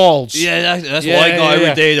Blue Balls. Yeah, that's what I got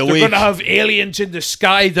every day of the week. They're going to have aliens in the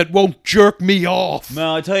sky that won't jerk me off.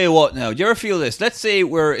 No, I tell you what now. Do you ever feel this? Let's say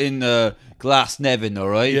we're in Glasnevin, all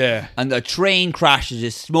right? Yeah. And a train crashes,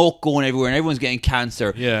 there's smoke going everywhere, and everyone's getting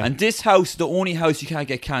cancer. Yeah. And this house is the only house you can't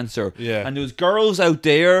get cancer. Yeah. And there's girls out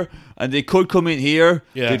there, and they could come in here.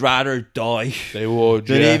 Yeah. They'd rather die. They would,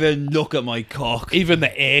 They'd even look at my cock. Even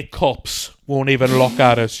the A cups won't even look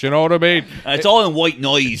at us, you know what I mean? And it's all in white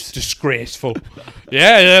noise. It's disgraceful.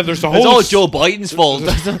 Yeah, there's a whole... It's all Joe Biden's fault.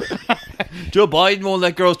 Joe Biden won't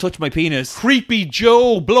let girls touch my penis. Creepy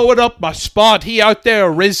Joe blowing up my spot. He out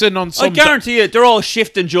there risen on some... I guarantee it, they're all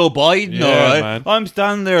shifting Joe Biden, yeah, alright? Man. I'm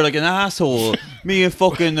standing there like an asshole. Me and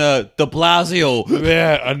fucking de Blasio.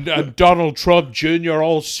 Yeah, and Donald Trump Jr.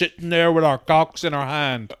 all sitting there with our cocks in our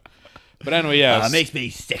hand. But anyway, yeah. It makes me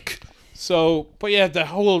sick. So, but yeah, the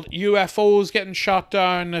whole UFOs getting shot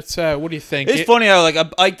down, it's, what do you think? It's funny how, like,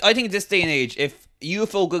 I think in this day and age, if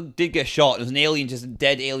UFO did get shot, there's an alien, just a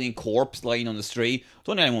dead alien corpse lying on the street, I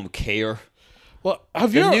don't think anyone would care. Well,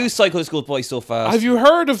 the news cycle just goes by so fast. Have you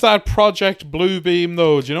heard of that Project Blue Beam,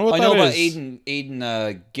 though? Do you know what that is? I know about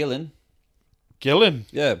Aidan Gillen. Gillen?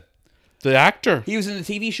 Yeah. The actor? He was in a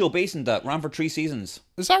TV show based on that, ran for 3 seasons.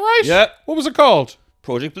 Is that right? Yeah. What was it called?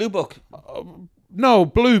 Project Blue Book. No,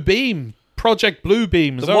 Blue Beam. Project Blue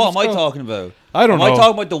Beam. What am I talking about? I don't know. Am I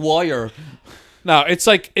talking about The Wire? No, it's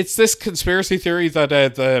this conspiracy theory that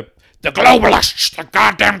the globalists, the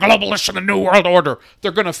goddamn globalists in the New World Order,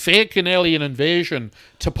 they're going to fake an alien invasion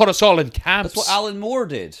to put us all in camps. That's what Alan Moore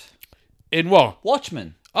did. In what?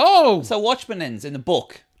 Watchmen. Oh. That's how Watchmen ends in the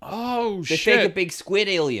book. Oh, they shit. They fake a big squid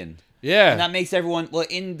alien. Yeah. And that makes everyone,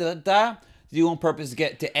 in that, they do on purpose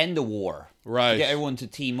to end the war. Right. To get everyone to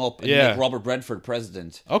team up and make Robert Redford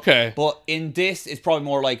president. Okay. But in this, it's probably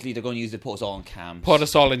more likely they're going to use it to put us all in camps. Put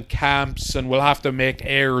us all in camps, and we'll have to make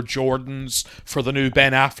Air Jordans for the new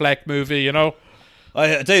Ben Affleck movie, you know?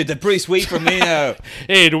 I tell you, they're pretty sweet for me now.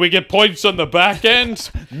 Hey, do we get points on the back end?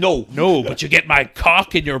 No. No, but you get my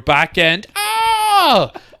cock in your back end.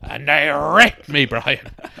 Ah! And they raped me, Brian.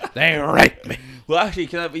 They raped me. Well, actually,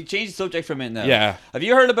 we change the subject for a minute now? Yeah. Have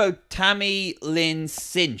you heard about Tammy Lynn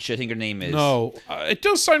Cinch, I think her name is? No. It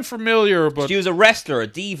does sound familiar, but... She was a wrestler, a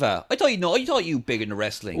diva. I thought you were big into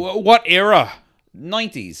wrestling. What era?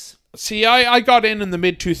 90s. See, I got in the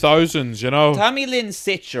mid-2000s, you know? Tammy Lynn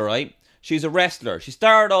Cinch, alright? She was a wrestler. She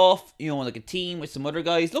started off, like a team with some other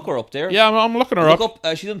guys. Look her up there. Yeah, I'm looking her up.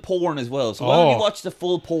 She's in porn as well. So why don't you watch the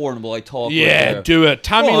full porn while I talk? Yeah, do it.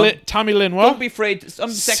 Tammy Lynn what? Don't be afraid.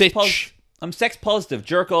 I'm sex positive.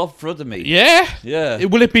 Jerk off in front of me. Yeah? Yeah.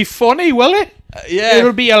 Will it be funny, will it? Yeah.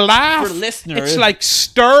 It'll be a laugh. For the listener. It's like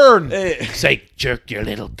Stern. It's like, jerk your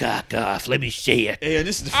little cock off. Let me see it. Yeah,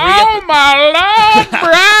 this is the free my Lord,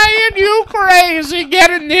 Brian, you crazy.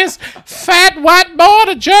 Getting this fat white boy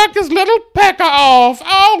to jerk his little pecker off.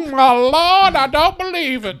 Oh, my Lord, I don't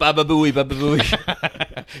believe it. Baba Booey.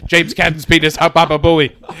 James Canton's penis, how Baba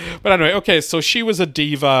Booey. But anyway, okay, so she was a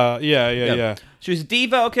diva. Yeah. She was a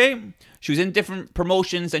diva, okay? She was in different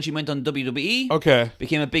promotions, then she went on WWE. Okay.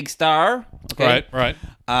 Became a big star. Okay. Right.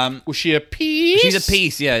 Was she a piece? She's a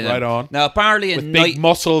piece, yeah. Right on. Now, apparently... With big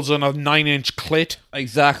muscles and a 9-inch clit.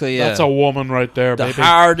 Exactly, yeah. That's a woman right there, the baby.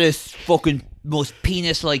 Hardest fucking most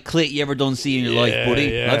penis-like clit you ever done see in your life, buddy.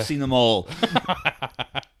 Yeah. I've seen them all.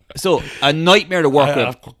 So, a nightmare to work with.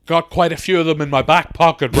 I've got quite a few of them in my back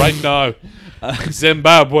pocket right now.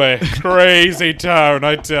 Zimbabwe. Crazy town,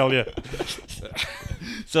 I tell you.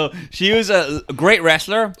 So, she was a great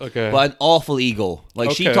wrestler, but an awful ego.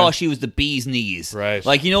 Like, she thought she was the bee's knees. Right.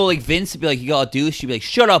 Like, you know, like Vince would be like, you gotta do this. She'd be like,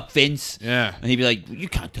 shut up, Vince. Yeah. And he'd be like, you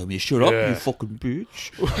can't tell me to shut up, you fucking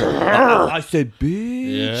bitch. I said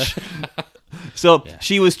bitch. Yeah. So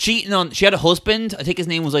she was cheating on. She had a husband. I think his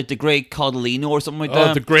name was like the Great Codolino or something like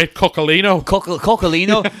that. Oh, the Great Coccolino.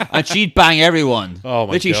 Coccolino, and she'd bang everyone. Oh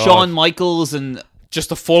my literally, God. Shawn Michaels and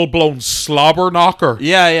just a full blown slobber knocker.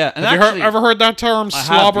 Yeah. And have you ever heard that term?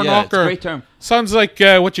 Slobber knocker. It's a great term. Sounds like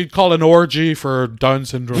what you'd call an orgy for Down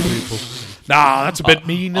syndrome people. Nah, that's a bit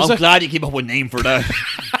mean. I'm glad you came up with a name for that.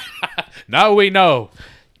 Now we know,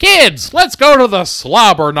 kids. Let's go to the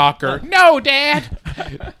slobber knocker. No, Dad.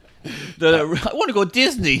 I want to go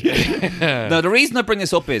Disney. Now, the reason I bring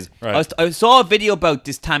this up is I saw a video about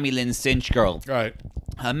this Tammy Lynn Cinch girl. Right.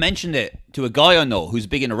 I mentioned it to a guy I know who's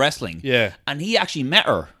big into wrestling. Yeah. And he actually met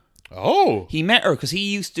her. Oh. He met her because he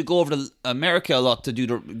used to go over to America a lot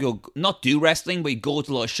to not do wrestling, but he'd go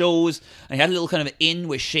to a lot of shows. And he had a little kind of in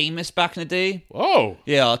with Sheamus back in the day. Oh.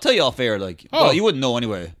 Yeah, I'll tell you off air. Like, well, you wouldn't know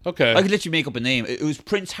anyway. Okay. I could literally make up a name. It was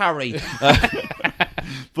Prince Harry.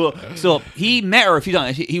 But so he met her a few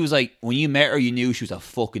times. He was like, when you met her, you knew she was a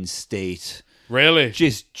fucking state. Really?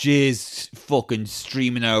 Just jizz fucking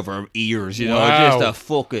streaming out of her ears, you know? Wow. Just a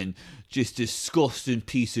fucking, just disgusting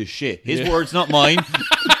piece of shit. His words, not mine.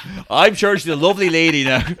 I'm sure she's a lovely lady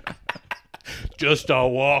now. Just a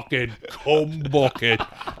walking cum bucket.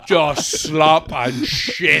 Just slop and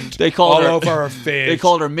shit all over her face. They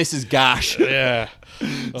called her Mrs. Gash. Yeah.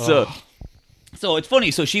 So it's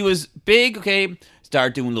funny. So she was big, okay,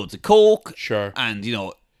 started doing loads of coke. Sure. And, you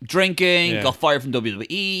know, drinking, got fired from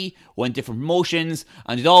WWE, went different promotions,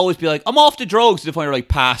 and she'd always be like, I'm off the drugs, to the point where like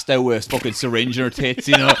passed out with a fucking syringe in her tits,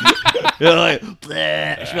 you know. You're like,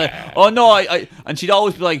 bleh. She'd be like, oh no, I and she'd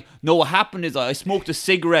always be like, no, what happened is I smoked a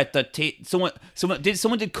cigarette that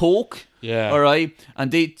someone did coke. Yeah. All right. And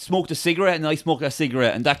they smoked a cigarette, and I smoked that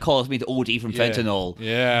cigarette, and that caused me to OD from fentanyl.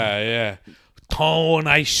 Yeah. Tone,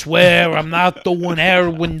 I swear I'm not doing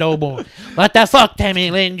heroin no more. What the fuck, Tammy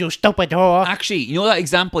Lynn, you stupid whore? Actually, you know that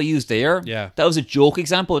example I used there? Yeah. That was a joke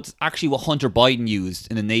example. It's actually what Hunter Biden used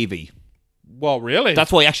in the Navy. Well, really?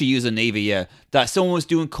 That's why he actually used the Navy, yeah. That someone was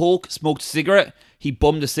doing coke, smoked a cigarette, he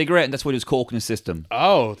bummed a cigarette, and that's why there was coke in his system.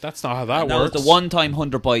 Oh, that's not how that works. That was the one time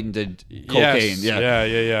Hunter Biden did cocaine. Yes.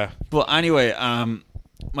 Yeah. But anyway,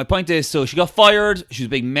 my point is, so she got fired, she was a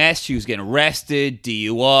big mess, she was getting arrested,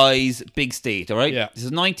 DUIs, big state, alright? Yeah. This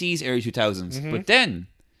is 90s, early 2000s. Mm-hmm. But then,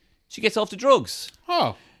 she gets off the drugs.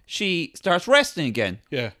 Oh. She starts wrestling again.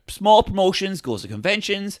 Yeah. Small promotions, goes to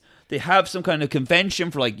conventions. They have some kind of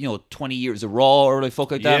convention for 20 years of Raw or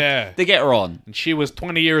fuck like that. Yeah. They get her on. And she was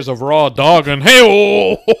 20 years of Raw dog and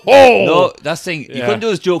hey No, that's the thing. You couldn't do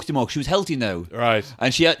those jokes anymore. She was healthy now. Right.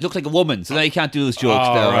 And she looked like a woman, so now you can't do those jokes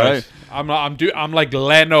now, right? I'm like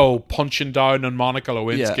Leno punching down on Monica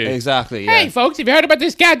Lewinsky. Yeah, exactly. Yeah. Hey, folks, have you heard about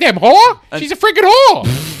this goddamn whore? She's a freaking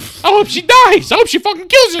whore. I hope she dies. I hope she fucking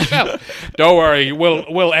kills herself. Don't worry,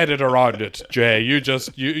 we'll edit around it, Jay.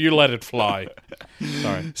 You let it fly.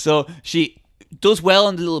 Sorry. So she does well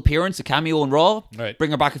in the little appearance, a cameo in Raw. Right.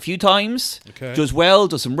 Bring her back a few times. Okay. Does well,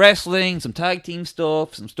 does some wrestling, some tag team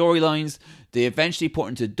stuff, some storylines. They eventually put her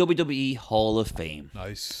into WWE Hall of Fame.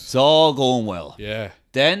 Nice. It's all going well. Yeah.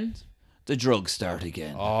 Then the drugs start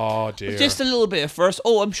again. Oh dear. Just a little bit at first.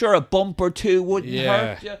 Oh, I'm sure a bump or two wouldn't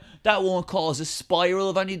Yeah. hurt you. That won't cause a spiral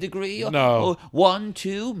of any degree. No. 1,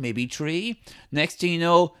 2, maybe 3. Next thing you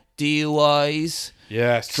know, DUIs.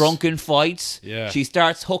 Yes. Drunken fights. Yeah. She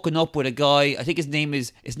starts hooking up with a guy. I think his name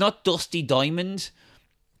is. It's not Dusty Diamond,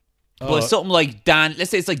 but it's something like Dan.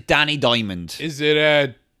 Let's say it's like Danny Diamond. Is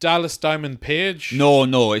it Dallas Diamond Page?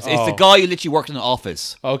 No. It's the guy who literally worked in the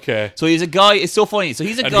office. Okay. So he's a guy. It's so funny. So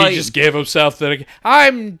he's a And guy. he just gave himself the.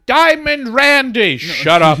 I'm Diamond Randy.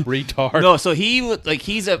 Shut up, retard. No, so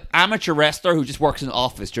he's an amateur wrestler who just works in the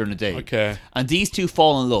office during the day. Okay. And these two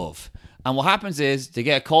fall in love. And what happens is they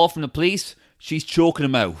get a call from the police. She's choking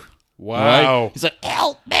him out. Wow. Right? He's like,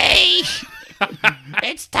 help me!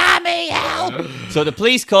 It's Tommy, help! So the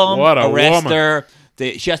police come, What a arrest woman. her.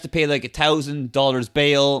 She has to pay like $1,000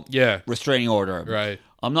 bail. Yeah. Restraining order. Right.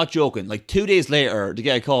 I'm not joking. Like 2 days later, they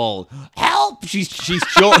get a call. Help she's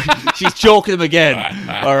choking him again.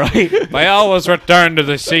 All right. They always return to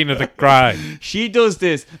the scene of the crime. She does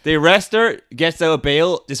this. They arrest her, gets out of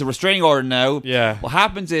bail. There's a restraining order now. Yeah. What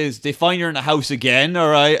happens is they find her in the house again, all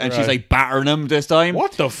right? And she's like battering him this time.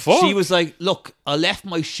 What the fuck? She was like, look, I left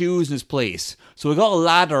my shoes in this place. So we got a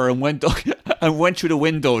ladder and went through the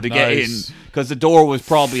window to get in because the door was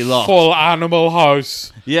probably locked. Full Animal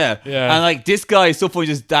House. Yeah. And like this guy is so funny,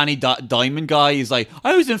 this Danny Diamond guy, he's like,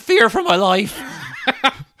 I was in fear for my life.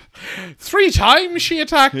 3 times she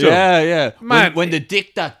attacked him. Yeah. Man, when the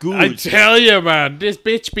dick that good. I tell you, man, this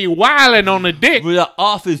bitch be wilding on a dick. With that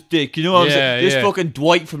office dick, you know what I'm saying? This fucking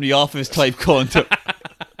Dwight from The Office type cunt.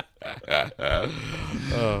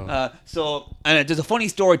 So, and there's a funny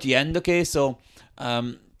story at the end, okay? So,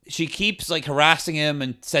 she keeps like harassing him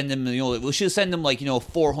and sending him, she'll send him like,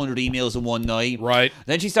 400 emails in one night. Right.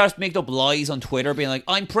 Then she starts making up lies on Twitter being like,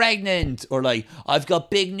 I'm pregnant, or like, I've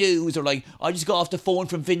got big news, or like, I just got off the phone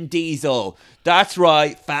from Vin Diesel. That's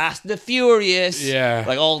right, Fast and the Furious. Yeah.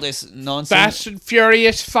 Like all this nonsense. Fast and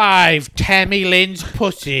Furious 5, Tammy Lynn's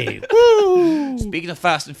pussy. Woo! Speaking of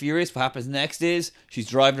Fast and Furious, what happens next is she's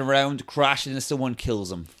driving around, crashing into someone,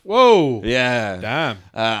 kills him. Whoa. Yeah. Damn.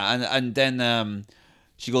 And then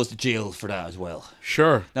she goes to jail for that as well.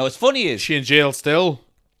 Sure. Now, what's funny is... She in jail still?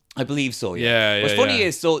 I believe so, yeah. What's funny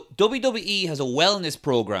is, so WWE has a wellness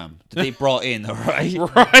program that they brought in, all right?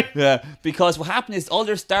 Right. Yeah. Because what happened is all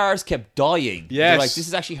their stars kept dying. Yes. They're like, this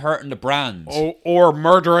is actually hurting the brand. Or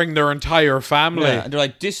murdering their entire family. Yeah. And they're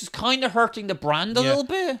like, this is kind of hurting the brand a little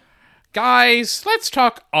bit. Guys, let's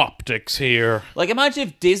talk optics here. Like, imagine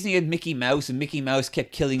if Disney had Mickey Mouse and Mickey Mouse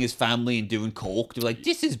kept killing his family and doing coke. They're like,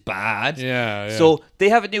 this is bad. Yeah. So they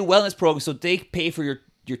have a new wellness program, so they pay for your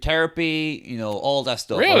therapy, all that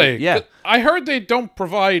stuff. Really? Right? Yeah. I heard they don't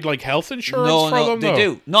provide like health insurance for them. They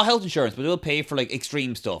do. Not health insurance, but they'll pay for like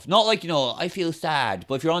extreme stuff. Not like, I feel sad,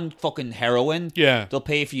 but if you're on fucking heroin, they'll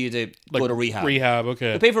pay for you to go to rehab. Rehab,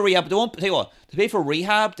 okay. They pay for rehab, but they won't tell you what. They pay for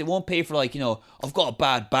rehab, they won't pay for like, I've got a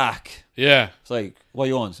bad back. Yeah. It's like, what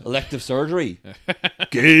you want? Elective surgery?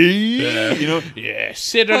 Gay? Yeah,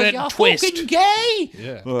 sit on it and twist. Fucking gay!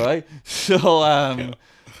 Yeah. All right. So,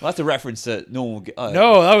 that's a reference that no one will get.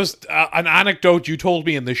 No, that was an anecdote you told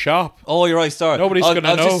me in the shop. Oh, you're right, sorry. Nobody's going to know.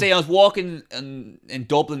 I was just saying, I was walking in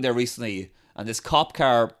Dublin there recently, and this cop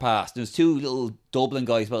car passed. There was 2 little Dublin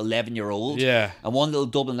guys, about 11-year-old. Yeah. And one little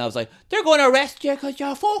Dublin lad was like, they're going to arrest you because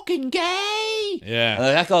you're fucking gay. Yeah. And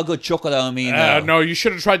that got a good chuckle out of me now. No, you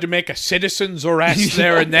should have tried to make a citizen's arrest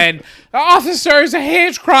there and then. Officers, a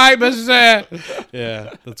hate crime is...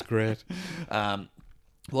 Yeah, that's great. What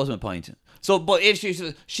was my point? So, but if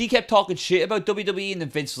she kept talking shit about WWE, and then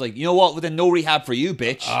Vince was like, you know what? Well, then no rehab for you,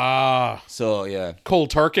 bitch. So, yeah. Cold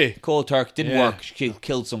turkey. Cold turkey. Didn't work. She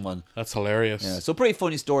killed someone. That's hilarious. Yeah. So, pretty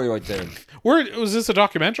funny story right there. Where was this a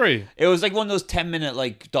documentary? It was like one of those 10-minute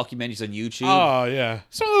like documentaries on YouTube. Oh, yeah.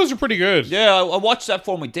 Some of those are pretty good. Yeah, I watched that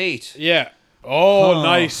for my date. Yeah. Oh,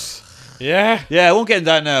 nice. Yeah. Yeah, I won't get into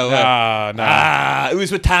that now. Nah. It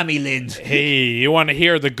was with Tammy Lynn. Hey, you want to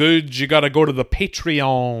hear the goods, you got to go to the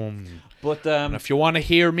Patreon. But and if you want to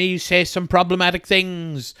hear me say some problematic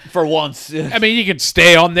things, for once, I mean, you can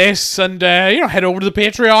stay on this and head over to the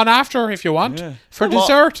Patreon after if you want for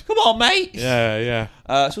dessert. Come on, mate. Yeah.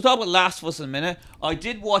 So we'll talk about Last of Us in a minute. I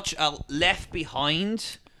did watch Left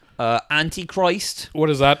Behind, Antichrist.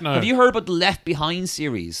 What is that now? Have you heard about the Left Behind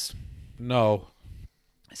series? No.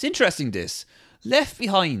 It's interesting. This Left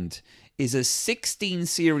Behind is a 16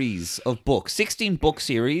 series of books, 16 book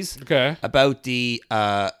series. Okay. About the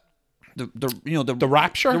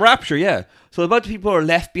Rapture? The Rapture, yeah. So about the people who are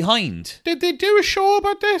left behind. Did they do a show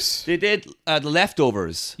about this? They did The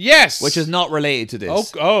Leftovers. Yes. Which is not related to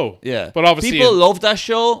this. Oh. Yeah. But obviously... People love that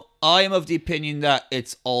show. I am of the opinion that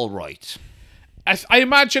it's all right. I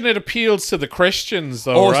imagine it appeals to the Christians,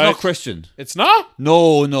 though, right? It's not Christian. It's not?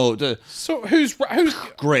 No. So who's...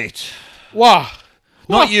 Great. What?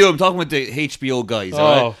 Not you. I'm talking about the HBO guys,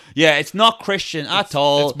 all right? Yeah, it's not Christian at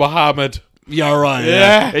all. It's Muhammad. You're right.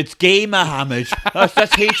 Yeah. It's Gay Muhammad. That's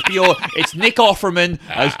HBO. It's Nick Offerman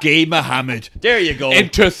as Gay Muhammad. There you go. In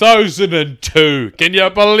 2002. Can you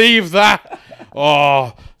believe that?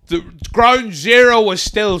 Oh, the Ground Zero was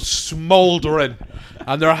still smouldering.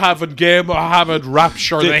 And they're having Gay Muhammad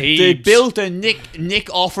rapture the heat. They built a Nick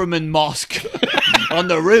Offerman mosque on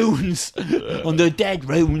the ruins. On the dead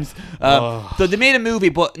ruins. So they made a movie,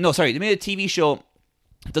 they made a TV show.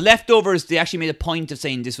 The Leftovers, they actually made a point of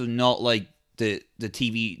saying this was not like the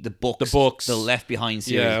books, the Left Behind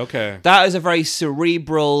series. Yeah, okay. That is a very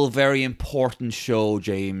cerebral, very important show,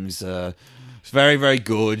 James. It's very, very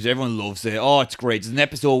good. Everyone loves it. Oh, it's great. There's an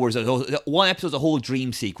episode where one episode's a whole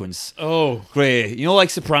dream sequence. Oh. Great. You know,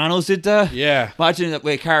 like Sopranos did that? Yeah. Imagine that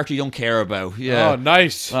with a character you don't care about. Yeah. Oh,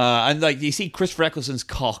 nice. And like, you see Christopher Eccleston's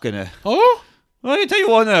cock in it. Oh? Well, I tell you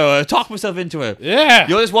what now, I talk myself into it. Yeah. You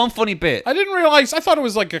know, there's one funny bit. I didn't realize. I thought it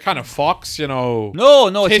was like a kind of Fox, you know. No,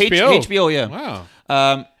 it's HBO. HBO, yeah.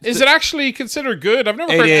 Wow. Is it actually considered good? I've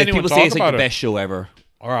never heard anyone people talk say it's like about the best show ever.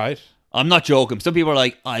 All right. I'm not joking. Some people are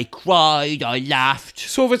like, I cried, I laughed.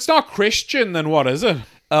 So if it's not Christian, then what is it?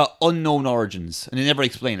 Unknown origins, and they never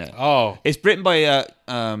explain it. Oh. It's written by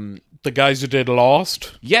The guys who did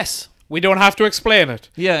Lost? Yes. We don't have to explain it.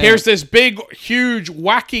 Yeah. Here's this big, huge,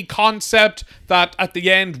 wacky concept that at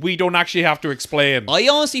the end we don't actually have to explain. I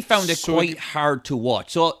honestly found it quite hard to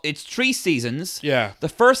watch. So it's 3 seasons. Yeah. The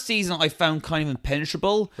first season I found kind of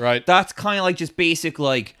impenetrable. Right. That's kind of like just basic,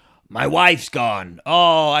 like, my wife's gone.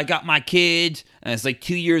 Oh, I got my kid. And it's like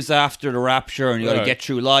 2 years after the rapture, and you got to get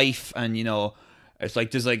through life. And, you know, it's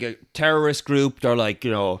like there's like a terrorist group. They're like,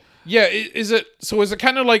 you know. Yeah, is it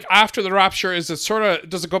kind of like after the rapture? Is it sort of,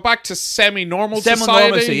 does it go back to semi-normal society?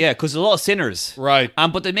 Semi-normalcy, yeah, because there's a lot of sinners. Right.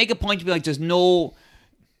 But they make a point to be like, there's no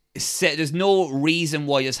reason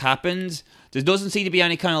why this happened. There doesn't seem to be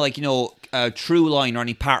any kind of like, you know, true line or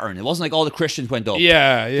any pattern. It wasn't like all the Christians went up.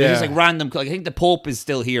 Yeah. They're just like random, like I think the Pope is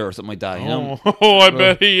still here or something like that, you know? Oh, I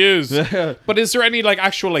bet he is. But is there any like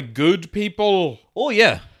actual like good people? Oh,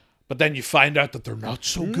 yeah. But then you find out that they're not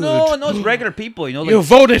so good. No, it's regular people, you know. Like, you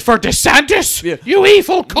voted for DeSantis? Yeah. You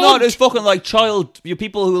evil cunt! No, there's fucking like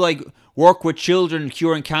people who like work with children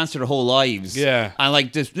curing cancer their whole lives. Yeah. And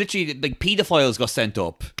like there's literally like pedophiles got sent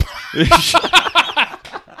up.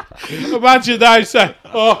 Imagine that. Say,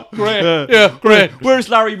 oh, great. Yeah, great. Where's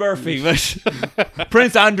Larry Murphy?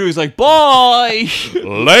 Prince Andrew's like, bye!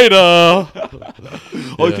 Later!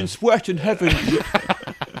 I can sweat in heaven.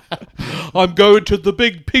 I'm going to the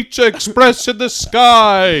big Pizza Express in the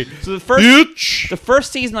sky. So the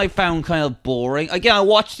first season I found kind of boring. Again, I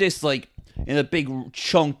watched this like in a big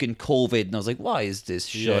chunk in COVID, and I was like, why is this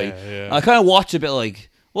shite? Yeah. I kind of watched a bit like,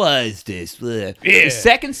 what is this? Yeah. The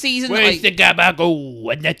second season, where's the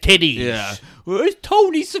gabago and the titties? Yeah. Where's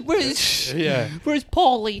Tony? Where's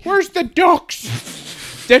Paulie? Where's the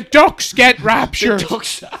ducks? The ducks get raptured.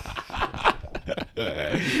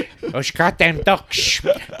 Those goddamn ducks.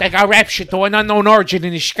 They got raptured to an unknown origin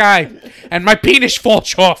in the sky. And my penis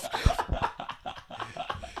falls off.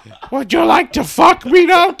 Would you like to fuck me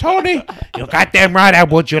now, Tony? You goddamn right I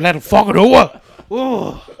would, you little fucking whore.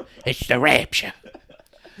 Ooh, it's the rapture.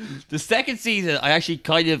 The second season, I actually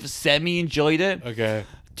kind of semi-enjoyed it. Okay.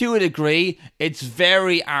 To a degree. It's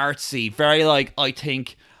very artsy. Very like, I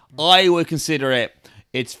think, I would consider it.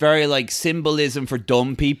 It's very like symbolism for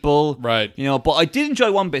dumb people. Right. You know, but I did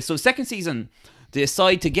enjoy one bit. So second season, they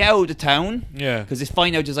decide to get out of the town. Yeah. Because they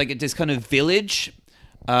find out there's like this kind of village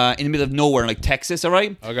in the middle of nowhere in like Texas,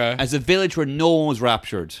 alright? Okay. As a village where no one was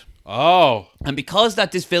raptured. Oh. And because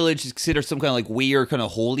that this village is considered some kind of like weird kind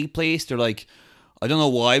of holy place, they're like, I don't know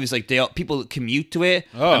why, it was like people commute to it.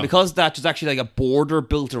 Oh. And because that there's actually like a border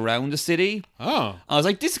built around the city. Oh. I was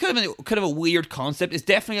like, this is kind of a weird concept. It's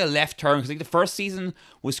definitely a left turn because like the first season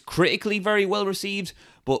was critically very well received,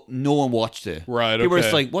 but no one watched it. Right, People were okay.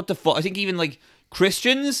 just like, what the fuck? I think even like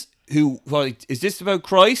Christians who were like, is this about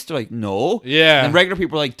Christ? They're like, no. Yeah. And regular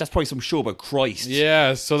people are like, that's probably some show about Christ.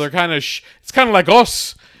 Yeah, so they're kind of it's kind of like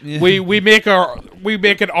us. Yeah. We make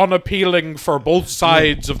it unappealing for both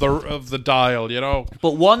sides of the dial, you know.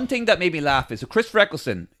 But one thing that made me laugh is so Christopher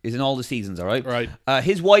Eccleston is in all the seasons, all right? Right.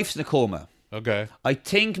 His wife's in a coma. Okay. I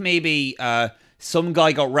think maybe some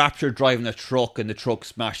guy got raptured driving a truck and the truck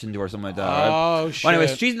smashed into her or something like that. Oh, right? shit. Well,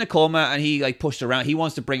 anyways, she's in a coma and he like pushed her around. He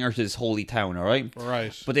wants to bring her to this holy town, all right?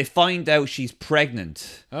 Right. But they find out she's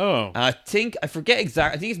pregnant. Oh. I forget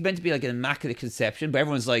exactly. I think it's meant to be like an immaculate conception, but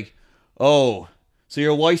everyone's like, oh, so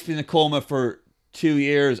your wife's been in a coma for 2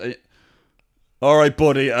 years. All right,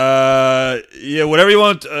 buddy. Yeah, whatever you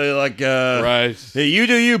want. Right. Hey, you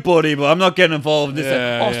do you, buddy. But I'm not getting involved in this.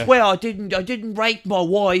 Yeah, I swear, I didn't rape my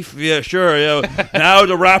wife. Yeah, sure. Yeah. Now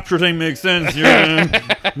the rapture thing makes sense.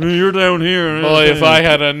 You're down here. Well, if I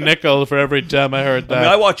had a nickel for every time I heard that. I mean,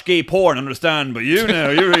 I watch gay porn, understand, but you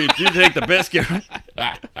now, you take the biscuit.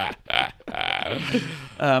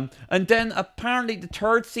 And then apparently the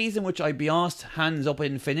third season, which I be honest, hands up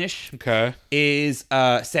and finish, okay, is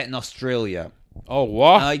set in Australia. Oh,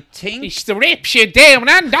 what? I think it's the rapture down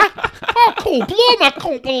under. Oh, cool, bloom! I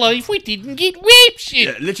can't believe we didn't get raptured.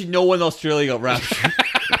 Yeah, literally no one in Australia got raptured.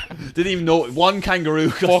 Didn't even know. One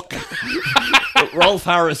kangaroo got Rolf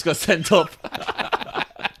Harris got sent up.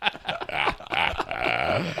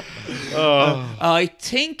 I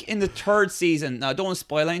think in the third season, now I don't want to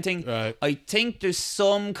spoil anything, Right. I think there's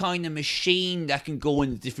some kind of machine that can go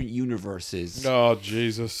into different universes. Oh,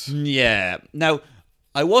 Jesus. Yeah. Now,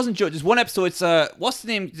 I wasn't sure. There's one episode, it's, what's the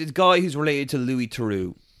name? The guy who's related to Louis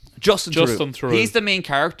Theroux. Justin Theroux. He's the main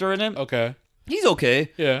character in it. Okay. He's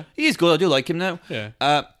okay. Yeah. He's good. I do like him now.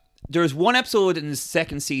 Yeah. There's one episode in the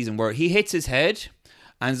second season where he hits his head,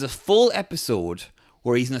 and there's a full episode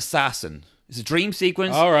where he's an assassin. It's a dream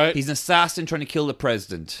sequence. All right. He's an assassin trying to kill the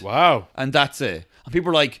president. Wow. And that's it. And people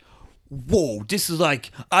are like, whoa, this is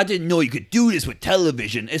like, I didn't know you could do this with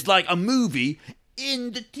television. It's like a movie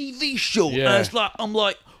in the TV show. Yeah. And it's like, I'm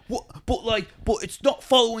like, what? But it's not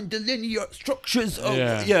following the linear structures of,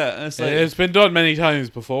 And it's like, It's been done many times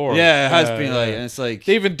before. yeah, it has been like, and it's like,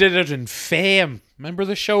 They even did it in Fame. Remember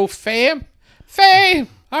the show Fame? Fame!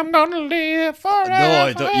 I'm gonna live forever. no,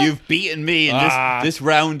 I don't, you've beaten me in this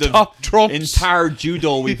round of Top trumps. entire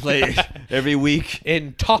judo we play every week.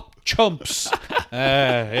 In Top Chumps.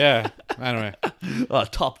 Yeah. Anyway. Oh,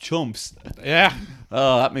 top chumps. Yeah.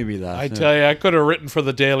 Oh, that made me laugh. I tell you, I could have written for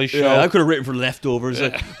The Daily Show. Yeah, I could have written for Leftovers.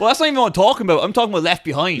 Well, that's not even what I'm talking about. I'm talking about Left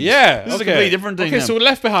Behind. Yeah, This is a completely different thing. Okay, now. so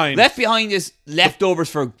Left Behind. Left Behind is leftovers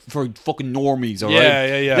for fucking normies,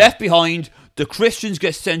 alright? Yeah. Left Behind, the Christians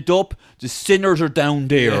get sent up, the sinners are down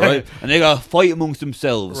there, right? And they gotta fight amongst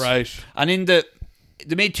themselves. Right. And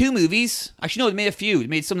they made 2 movies. Actually, no, they made a few. They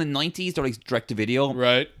made some in the 90s, they're like direct to video.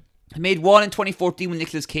 Right. They made one in 2014 with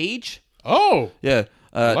Nicolas Cage. Oh. Yeah.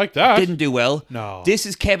 Like that. Didn't do well. No. This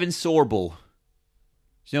is Kevin Sorbo.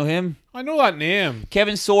 Do you know him? I know that name.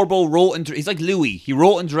 Kevin Sorbo wrote and he's like Louis. He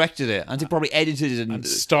wrote and directed it, and he probably edited it And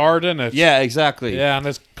starred in it. yeah, exactly. Yeah, and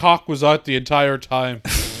his cock was out the entire time.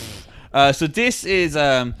 So this is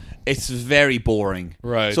it's very boring.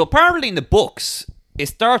 Right. So apparently in the books, it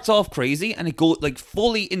starts off crazy, and it goes like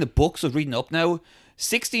fully in the books. I was reading up now.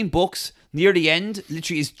 16 books. Near the end,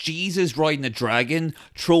 literally is Jesus riding a dragon,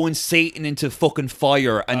 throwing Satan into fucking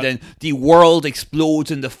fire, and then the world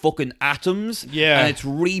explodes into fucking atoms. Yeah. And it's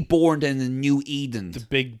reborn in the new Eden.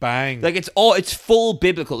 Big Bang. Like it's full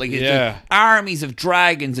biblical. Like it's armies of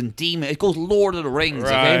dragons and demons. It goes Lord of the Rings.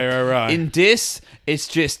 Right. In this, it's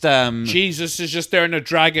just Jesus is just there in a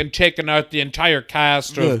dragon taking out the entire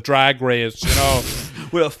cast of Drag Race, you know.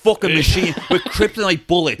 with a fucking machine with kryptonite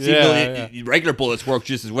bullets. Yeah, even though regular bullets work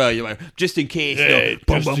just as well. You know, just in case.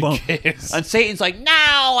 Just in case. And Satan's like, no,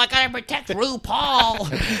 I gotta protect RuPaul.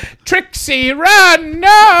 Trixie, run!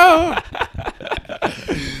 No!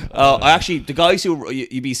 Actually, the guys who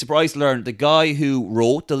you'd be surprised to learn the guy who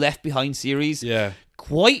wrote the Left Behind series. Yeah.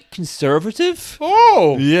 Quite conservative.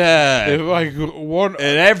 Oh! Yeah. Like one.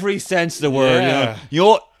 In every sense of the word. Yeah. You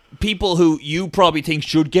know, people who you probably think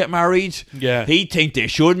should get married. Yeah. He'd think they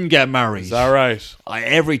shouldn't get married. Is that right?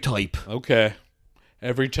 Every type. Okay.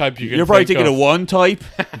 Every type you can. You're probably think thinking of one type.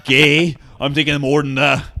 Gay. I'm thinking of more than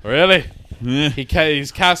that. Really? Yeah.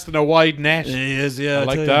 He's casting a wide net. He is, yeah. I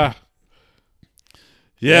like that.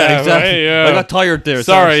 Yeah, exactly. Right, yeah. I got tired there.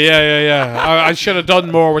 Sorry, yeah. I should have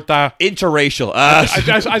done more with that. Interracial. I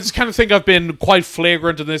just kind of think I've been quite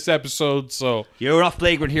flagrant in this episode, so You're not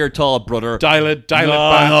flagrant here at all, brother. dial it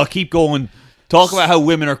back. No, keep going. Talk about how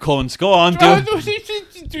women are cunts. Go on,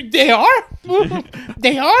 dude. They are.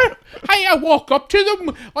 They are. I walk up to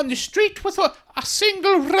them on the street with a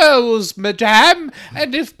single rose, madame,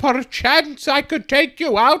 and if perchance I could take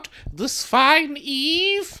you out this fine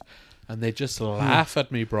eve. And they just laugh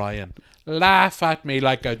at me, Brian. Laugh at me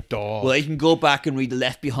like a dog. Well, you can go back and read the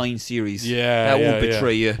Left Behind series. Yeah, that yeah, won't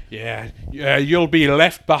betray you. Yeah, you'll be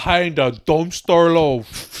left behind a dumpster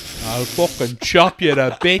loaf. I'll fucking chop you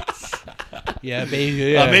to bits. Yeah,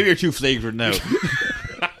 baby. Yeah. Maybe you're too flagrant now.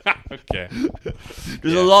 Okay.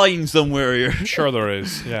 There's a line somewhere here. I'm sure there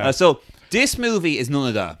is. Yeah. So this movie is none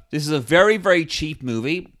of that. This is a very, very cheap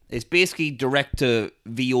movie. It's basically direct to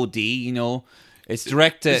VOD. You know, it's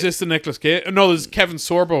direct to. Is this the Nicolas Cage? No, this is Kevin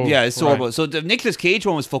Sorbo. Yeah, it's Sorbo. Right. So the Nicolas Cage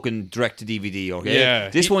one was fucking direct to DVD. Okay. Yeah.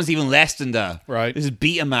 This one's even less than that. Right. This is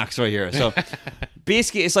Betamax right here. So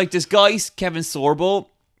basically, it's like this guy Kevin Sorbo.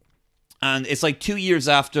 And it's like 2 years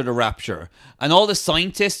after the rapture. And all the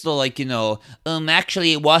scientists are like,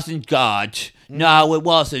 actually it wasn't God. No, it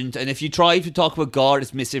wasn't. And if you try to talk about God,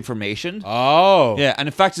 it's misinformation. Oh. Yeah, and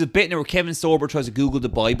in fact, there's a bit in there where Kevin Sorbo tries to Google the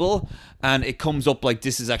Bible, and it comes up like,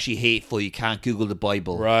 this is actually hateful. You can't Google the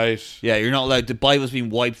Bible. Right. Yeah, you're not allowed. The Bible's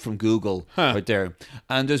been wiped from Google right there.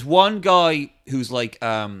 And there's one guy who's like,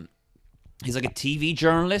 he's like a TV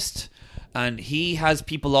journalist. And he has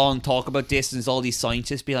people on talk about this, and there's all these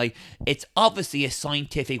scientists be like, it's obviously a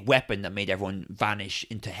scientific weapon that made everyone vanish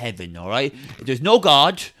into heaven, all right? There's no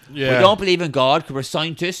God. Yeah. We don't believe in God because we're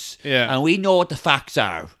scientists, Yeah. and we know what the facts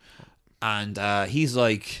are. And he's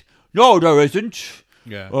like, no, there isn't.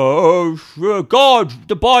 Yeah. God,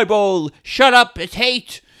 the Bible, shut up, it's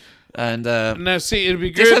hate. And now, see, it'd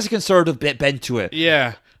be good. this has a conservative bent to it.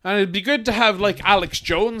 Yeah. And it'd be good to have, like, Alex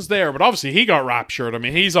Jones there, but obviously he got raptured. I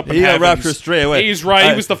mean, he's up in He got heavens. raptured straight away. He's right.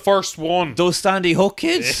 He was the first one. Those Sandy Hook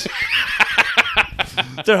kids,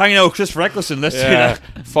 they're hanging out with Christopher Eccleston. Let's see Yeah,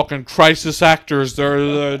 that. fucking crisis actors.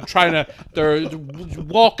 They're they're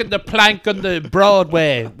walking the plank on the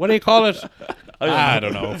Broadway. What do you call it? I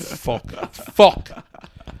don't know. Fuck.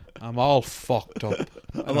 I'm all fucked up.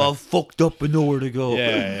 I'm all fucked up and nowhere to go.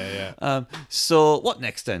 Yeah. So what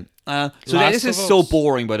next then? So Last this is of so Us.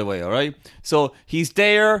 boring, by the way. All right. So he's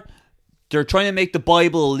there. They're trying to make the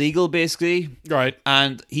Bible illegal, basically. Right.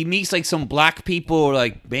 And he meets like some black people,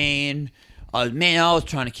 like, man, I was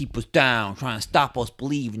trying to keep us down, trying to stop us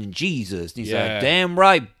believing in Jesus. And he's Yeah. like, damn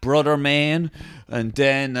right, brother, man. And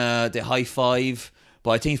then they high five,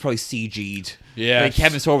 but I think it's probably CG'd. Yes. Like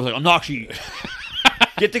Kevin Sorbo's like, I'm not actually.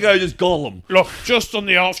 Get the guy who just Gollum. Look, just on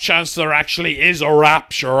the off chance there actually is a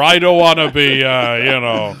rapture, I don't want to be,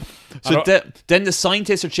 So then the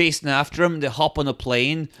scientists are chasing after him. They hop on a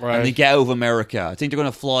plane Right. and they get out of America. I think they're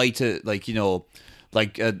going to fly to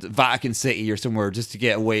Vatican City or somewhere just to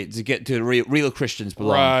get away, to get to the real Christians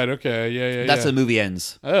belong. Right, okay, yeah. That's how the movie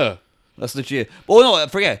ends. Oh. That's legit. But no, I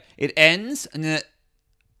forget. It ends and then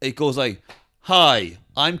it goes like, "Hi,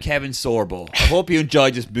 I'm Kevin Sorbo. I hope you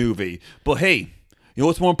enjoyed this movie. But hey, you know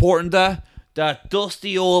what's more important than that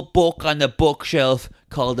dusty old book on the bookshelf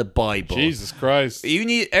called the Bible. Jesus Christ. You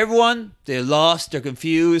need everyone. They're lost. They're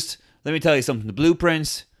confused. Let me tell you something. The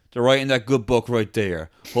blueprints. They're writing that good book right there.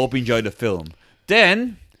 Hope you enjoyed the film.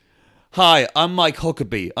 Then, hi, I'm Mike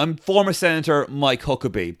Huckabee. I'm former Senator Mike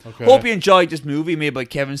Huckabee. Okay. Hope you enjoyed this movie made by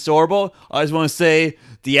Kevin Sorbo. I just want to say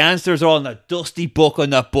the answers are on that dusty book on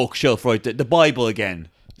that bookshelf right there. The Bible again.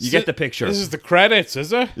 You get the picture. This is the credits,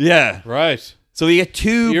 is it? Yeah. Right. So we get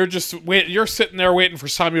two. You're sitting there waiting for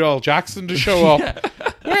Samuel L. Jackson to show up.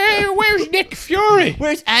 Where's Nick Fury?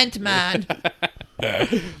 Where's Ant-Man?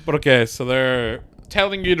 But okay, so they're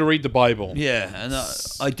telling you to read the Bible. Yeah, and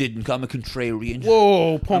I didn't. I'm a contrarian.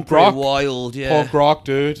 Whoa, I'm punk pretty rock. wild, yeah. Punk rock,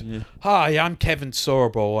 dude. Yeah. Hi, I'm Kevin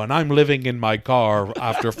Sorbo, and I'm living in my car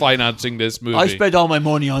after financing this movie. I spent all my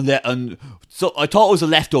money on that, and so I thought it was the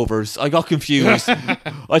leftovers. I got confused.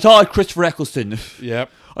 I thought I had Christopher Eccleston. Yep.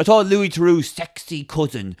 I thought Louis Theroux's sexy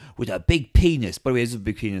cousin with a big penis. By the way, he has a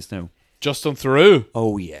big penis now. Justin Theroux.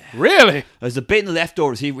 Oh, yeah. Really? There's a bit in the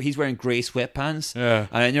leftovers. He's wearing grey sweatpants. Yeah.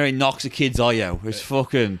 And then he knocks a kid's eye out.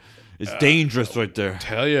 It's dangerous right there.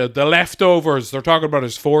 Tell you, the leftovers. They're talking about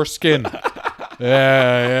his foreskin.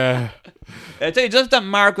 yeah. I tell you, does that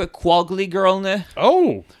Margaret Qualley girl in there?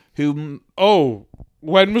 Oh. Who...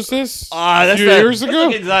 When was this? That's a few years ago? Let's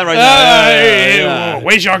look into that right now.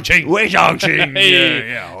 Wei Xiangqing. Wei Xiangqing.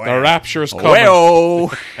 The rapture's coming.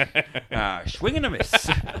 Well, swing and a miss.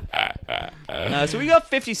 So we got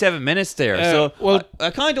 57 minutes there. So I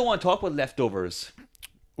kind of don't want to talk about leftovers.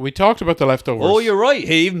 We talked about the leftovers. Oh, you're right.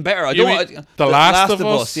 Hey, even better. I You don't mean want The Last of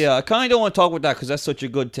Us? Yeah, I kind of don't want to talk about that because that's such a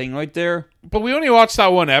good thing right there. But we only watched that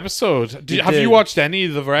one episode. Have you watched any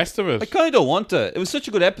of the rest of it? I kind of don't want to. It was such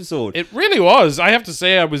a good episode. It really was. I have to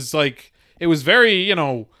say, it was very,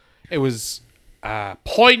 it was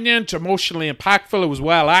poignant, emotionally impactful. It was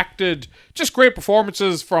well acted. Just great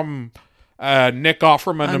performances from Nick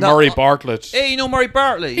Offerman and Murray Bartlett. Hey, Murray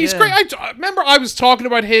Bartlett. He's great. I remember I was talking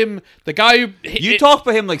about him, the guy who... You talked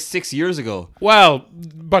about him like 6 years ago. Well,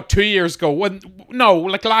 but 2 years ago.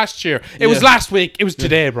 Like last year. It was last week. It was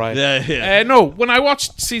today, Brian. Yeah. No, when I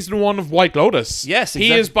watched season 1 of White Lotus. Yes,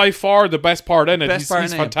 He is by far the best part in it. He's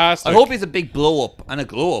fantastic. I hope he's a big blow up and a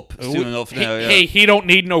glow up soon enough now. Hey, he don't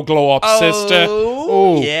need no glow up, sister.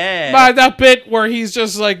 Oh, yeah. Man, that bit where he's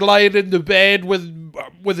just like lying in the bed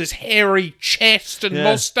with his hairy chest and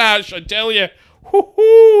mustache, I tell you.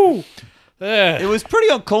 Whoo-hoo. It was pretty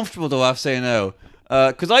uncomfortable though, I have to say now.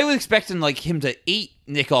 Because I was expecting like him to eat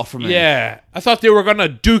Nick Offerman. Yeah. I thought they were going to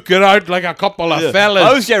duke it out like a couple of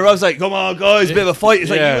fellas. I was like, come on guys, a bit of a fight. It's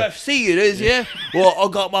like UFC it is, yeah. Well, I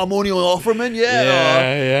got my money on Offerman,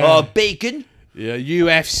 bacon. Yeah,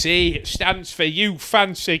 UFC stands for you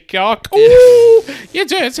fancy cock. Ooh, you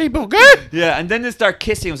dirty bugger. Yeah, and then they start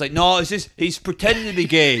kissing. I was like, no, he's pretending to be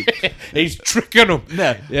gay. He's tricking him.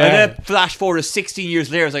 Yeah. And then flash forward to 16 years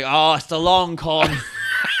later, it's like, it's the long con.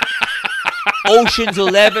 Ocean's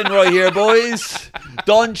 11 right here, boys.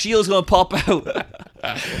 Don Cheadle's going to pop out.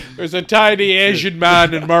 There's a tiny Asian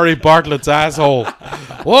man in Murray Bartlett's asshole.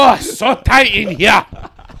 Oh, so tight in here.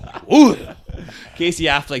 Ooh. Casey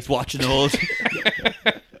Affleck's watching those.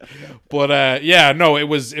 But yeah, no, it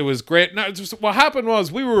was great. Now, what happened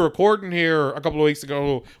was we were recording here a couple of weeks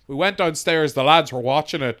ago. We went downstairs. The lads were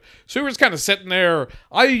watching it, so we were just kind of sitting there.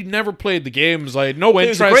 I never played the games. I had no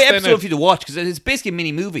interest in it. It was a great episode for you to watch because it's basically a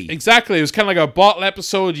mini movie. Exactly, it was kind of like a bottle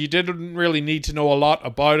episode. You didn't really need to know a lot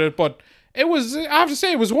about it, but it was. I have to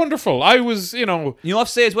say, it was wonderful. I was, You know what I have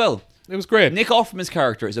to say as well. It was great. Nick Offerman's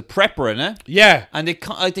character is a prepper in it. Yeah. And they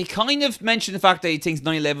kind of mentioned the fact that he thinks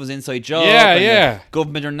 9/11 was an inside job. Yeah, and yeah. the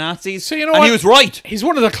government are Nazis. So you know and what? he was right. He's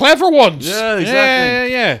one of the clever ones. Yeah,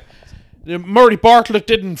 exactly. Yeah. Murray Bartlett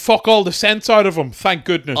didn't fuck all the sense out of him. Thank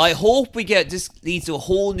goodness. I hope this leads to a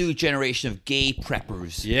whole new generation of gay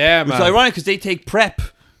preppers. Yeah, man. It's ironic because they take prep.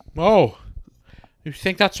 Oh. You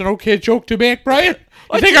think that's an okay joke to make, Brian?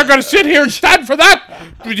 You think I'm going to sit here and stand for that?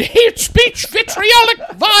 Hate speech, vitriolic,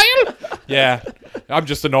 vile? Yeah. I'm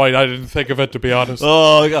just annoyed I didn't think of it, to be honest.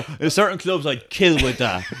 Oh, God. There's certain clubs I'd kill with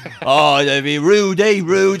that. Oh, that'd be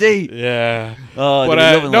Rudy. Yeah. Oh,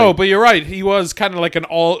 but no, but you're right. He was kind of like an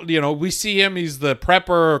we see him, he's the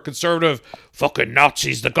prepper, conservative, fucking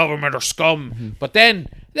Nazis, the government are scum. Mm-hmm. But then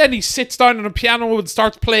he sits down on a piano and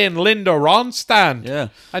starts playing Linda Ronstadt. Yeah.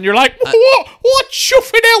 And you're like, what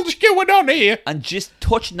shuffling else going on here? And just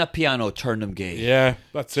touching the piano turned him gay. Yeah,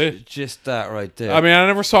 that's it. Just that right there. I mean, I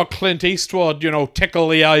never saw Clint Eastwood, tickle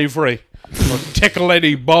the ivory. Or tickle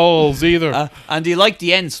any balls either. And he liked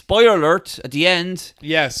the end. Spoiler alert, at the end.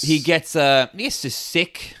 Yes. He gets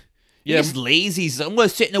sick. Yeah. He's lazy. I'm going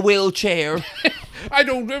to sit in a wheelchair.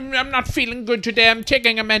 I'm not feeling good today. I'm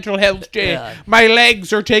taking a mental health day. Yeah. My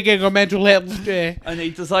legs are taking a mental health day. And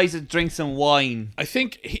he decides to drink some wine. I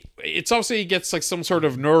think it's obviously he gets like some sort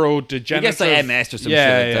of neurodegenerative. He gets like MS or some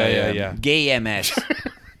shit like that. Yeah. Gay MS.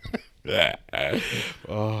 And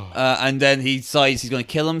then he decides he's going to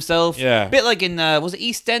kill himself. Yeah. A bit like in, was it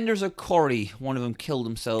EastEnders or Corey? One of them killed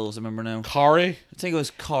themselves, I remember now. Corey? I think it was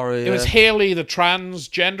Corey. It was Haley, the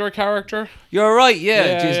transgender character. You're right,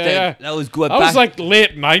 yeah. That was good. That was like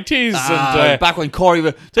late 90s. And back when Corey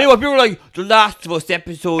was... Tell you what, people were like, The Last of Us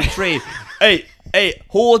episode 3. Hey,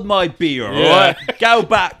 hold my beer, alright? Go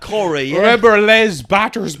back, Corey. Yeah? Remember Les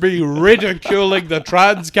Battersby ridiculing the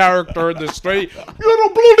trans character in the street? You're a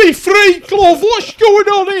bloody freak, love. What's going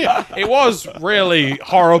on here? It was really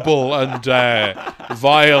horrible and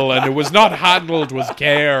vile, and it was not handled with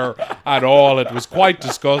care at all. It was quite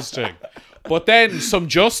disgusting. But then some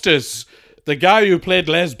justice. The guy who played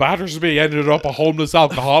Les Battersby ended up a homeless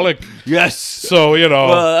alcoholic. Yes. So,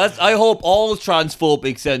 Well, I hope all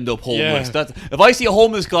transphobics end up homeless. Yeah. If I see a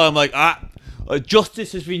homeless guy, I'm like,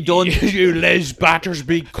 justice has been done. You Les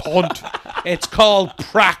Battersby cunt. It's called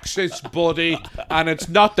praxis, buddy. And it's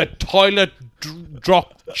not the toilet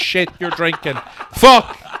drop shit you're drinking.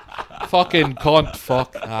 Fuck. Fucking cunt.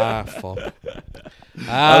 Fuck. Fuck.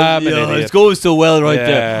 It's going so well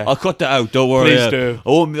there. I'll cut that out. Don't worry. Please do. I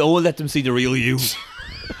won't let them see the real you.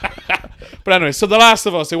 But anyway, so The Last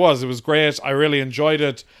of Us, it was great. I really enjoyed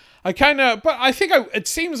it. But I think it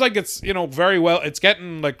seems like it's, very well. It's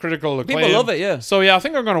getting like critical acclaim. People love it, yeah. So yeah, I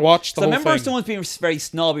think I'm going to watch the whole thing. I remember someone being very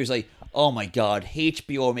snobby. He was like, "Oh my god,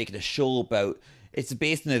 HBO are making a show about it's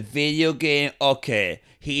based on a video game. Okay,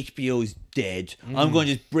 HBO's dead. I'm going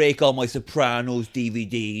to just break all my Sopranos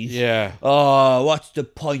DVDs. Yeah. Oh, what's the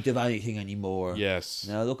point of anything anymore? Yes.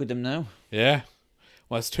 Now look at them now. Yeah.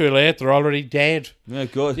 Well, it's too late. They're already dead. Yeah,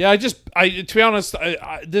 good. Yeah, to be honest,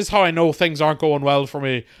 this is how I know things aren't going well for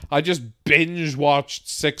me. I just binge watched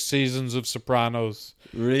 6 seasons of Sopranos.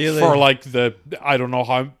 Really? For like the, I don't know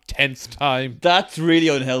how, 10th time. That's really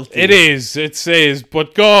unhealthy. It is.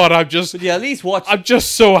 But God, Could you at least watch... I'm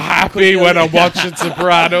just so happy when I'm watching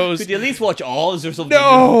Sopranos. Could you at least watch Oz or something?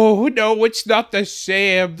 No, it's not the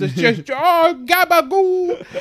same. It's just, gabagoo.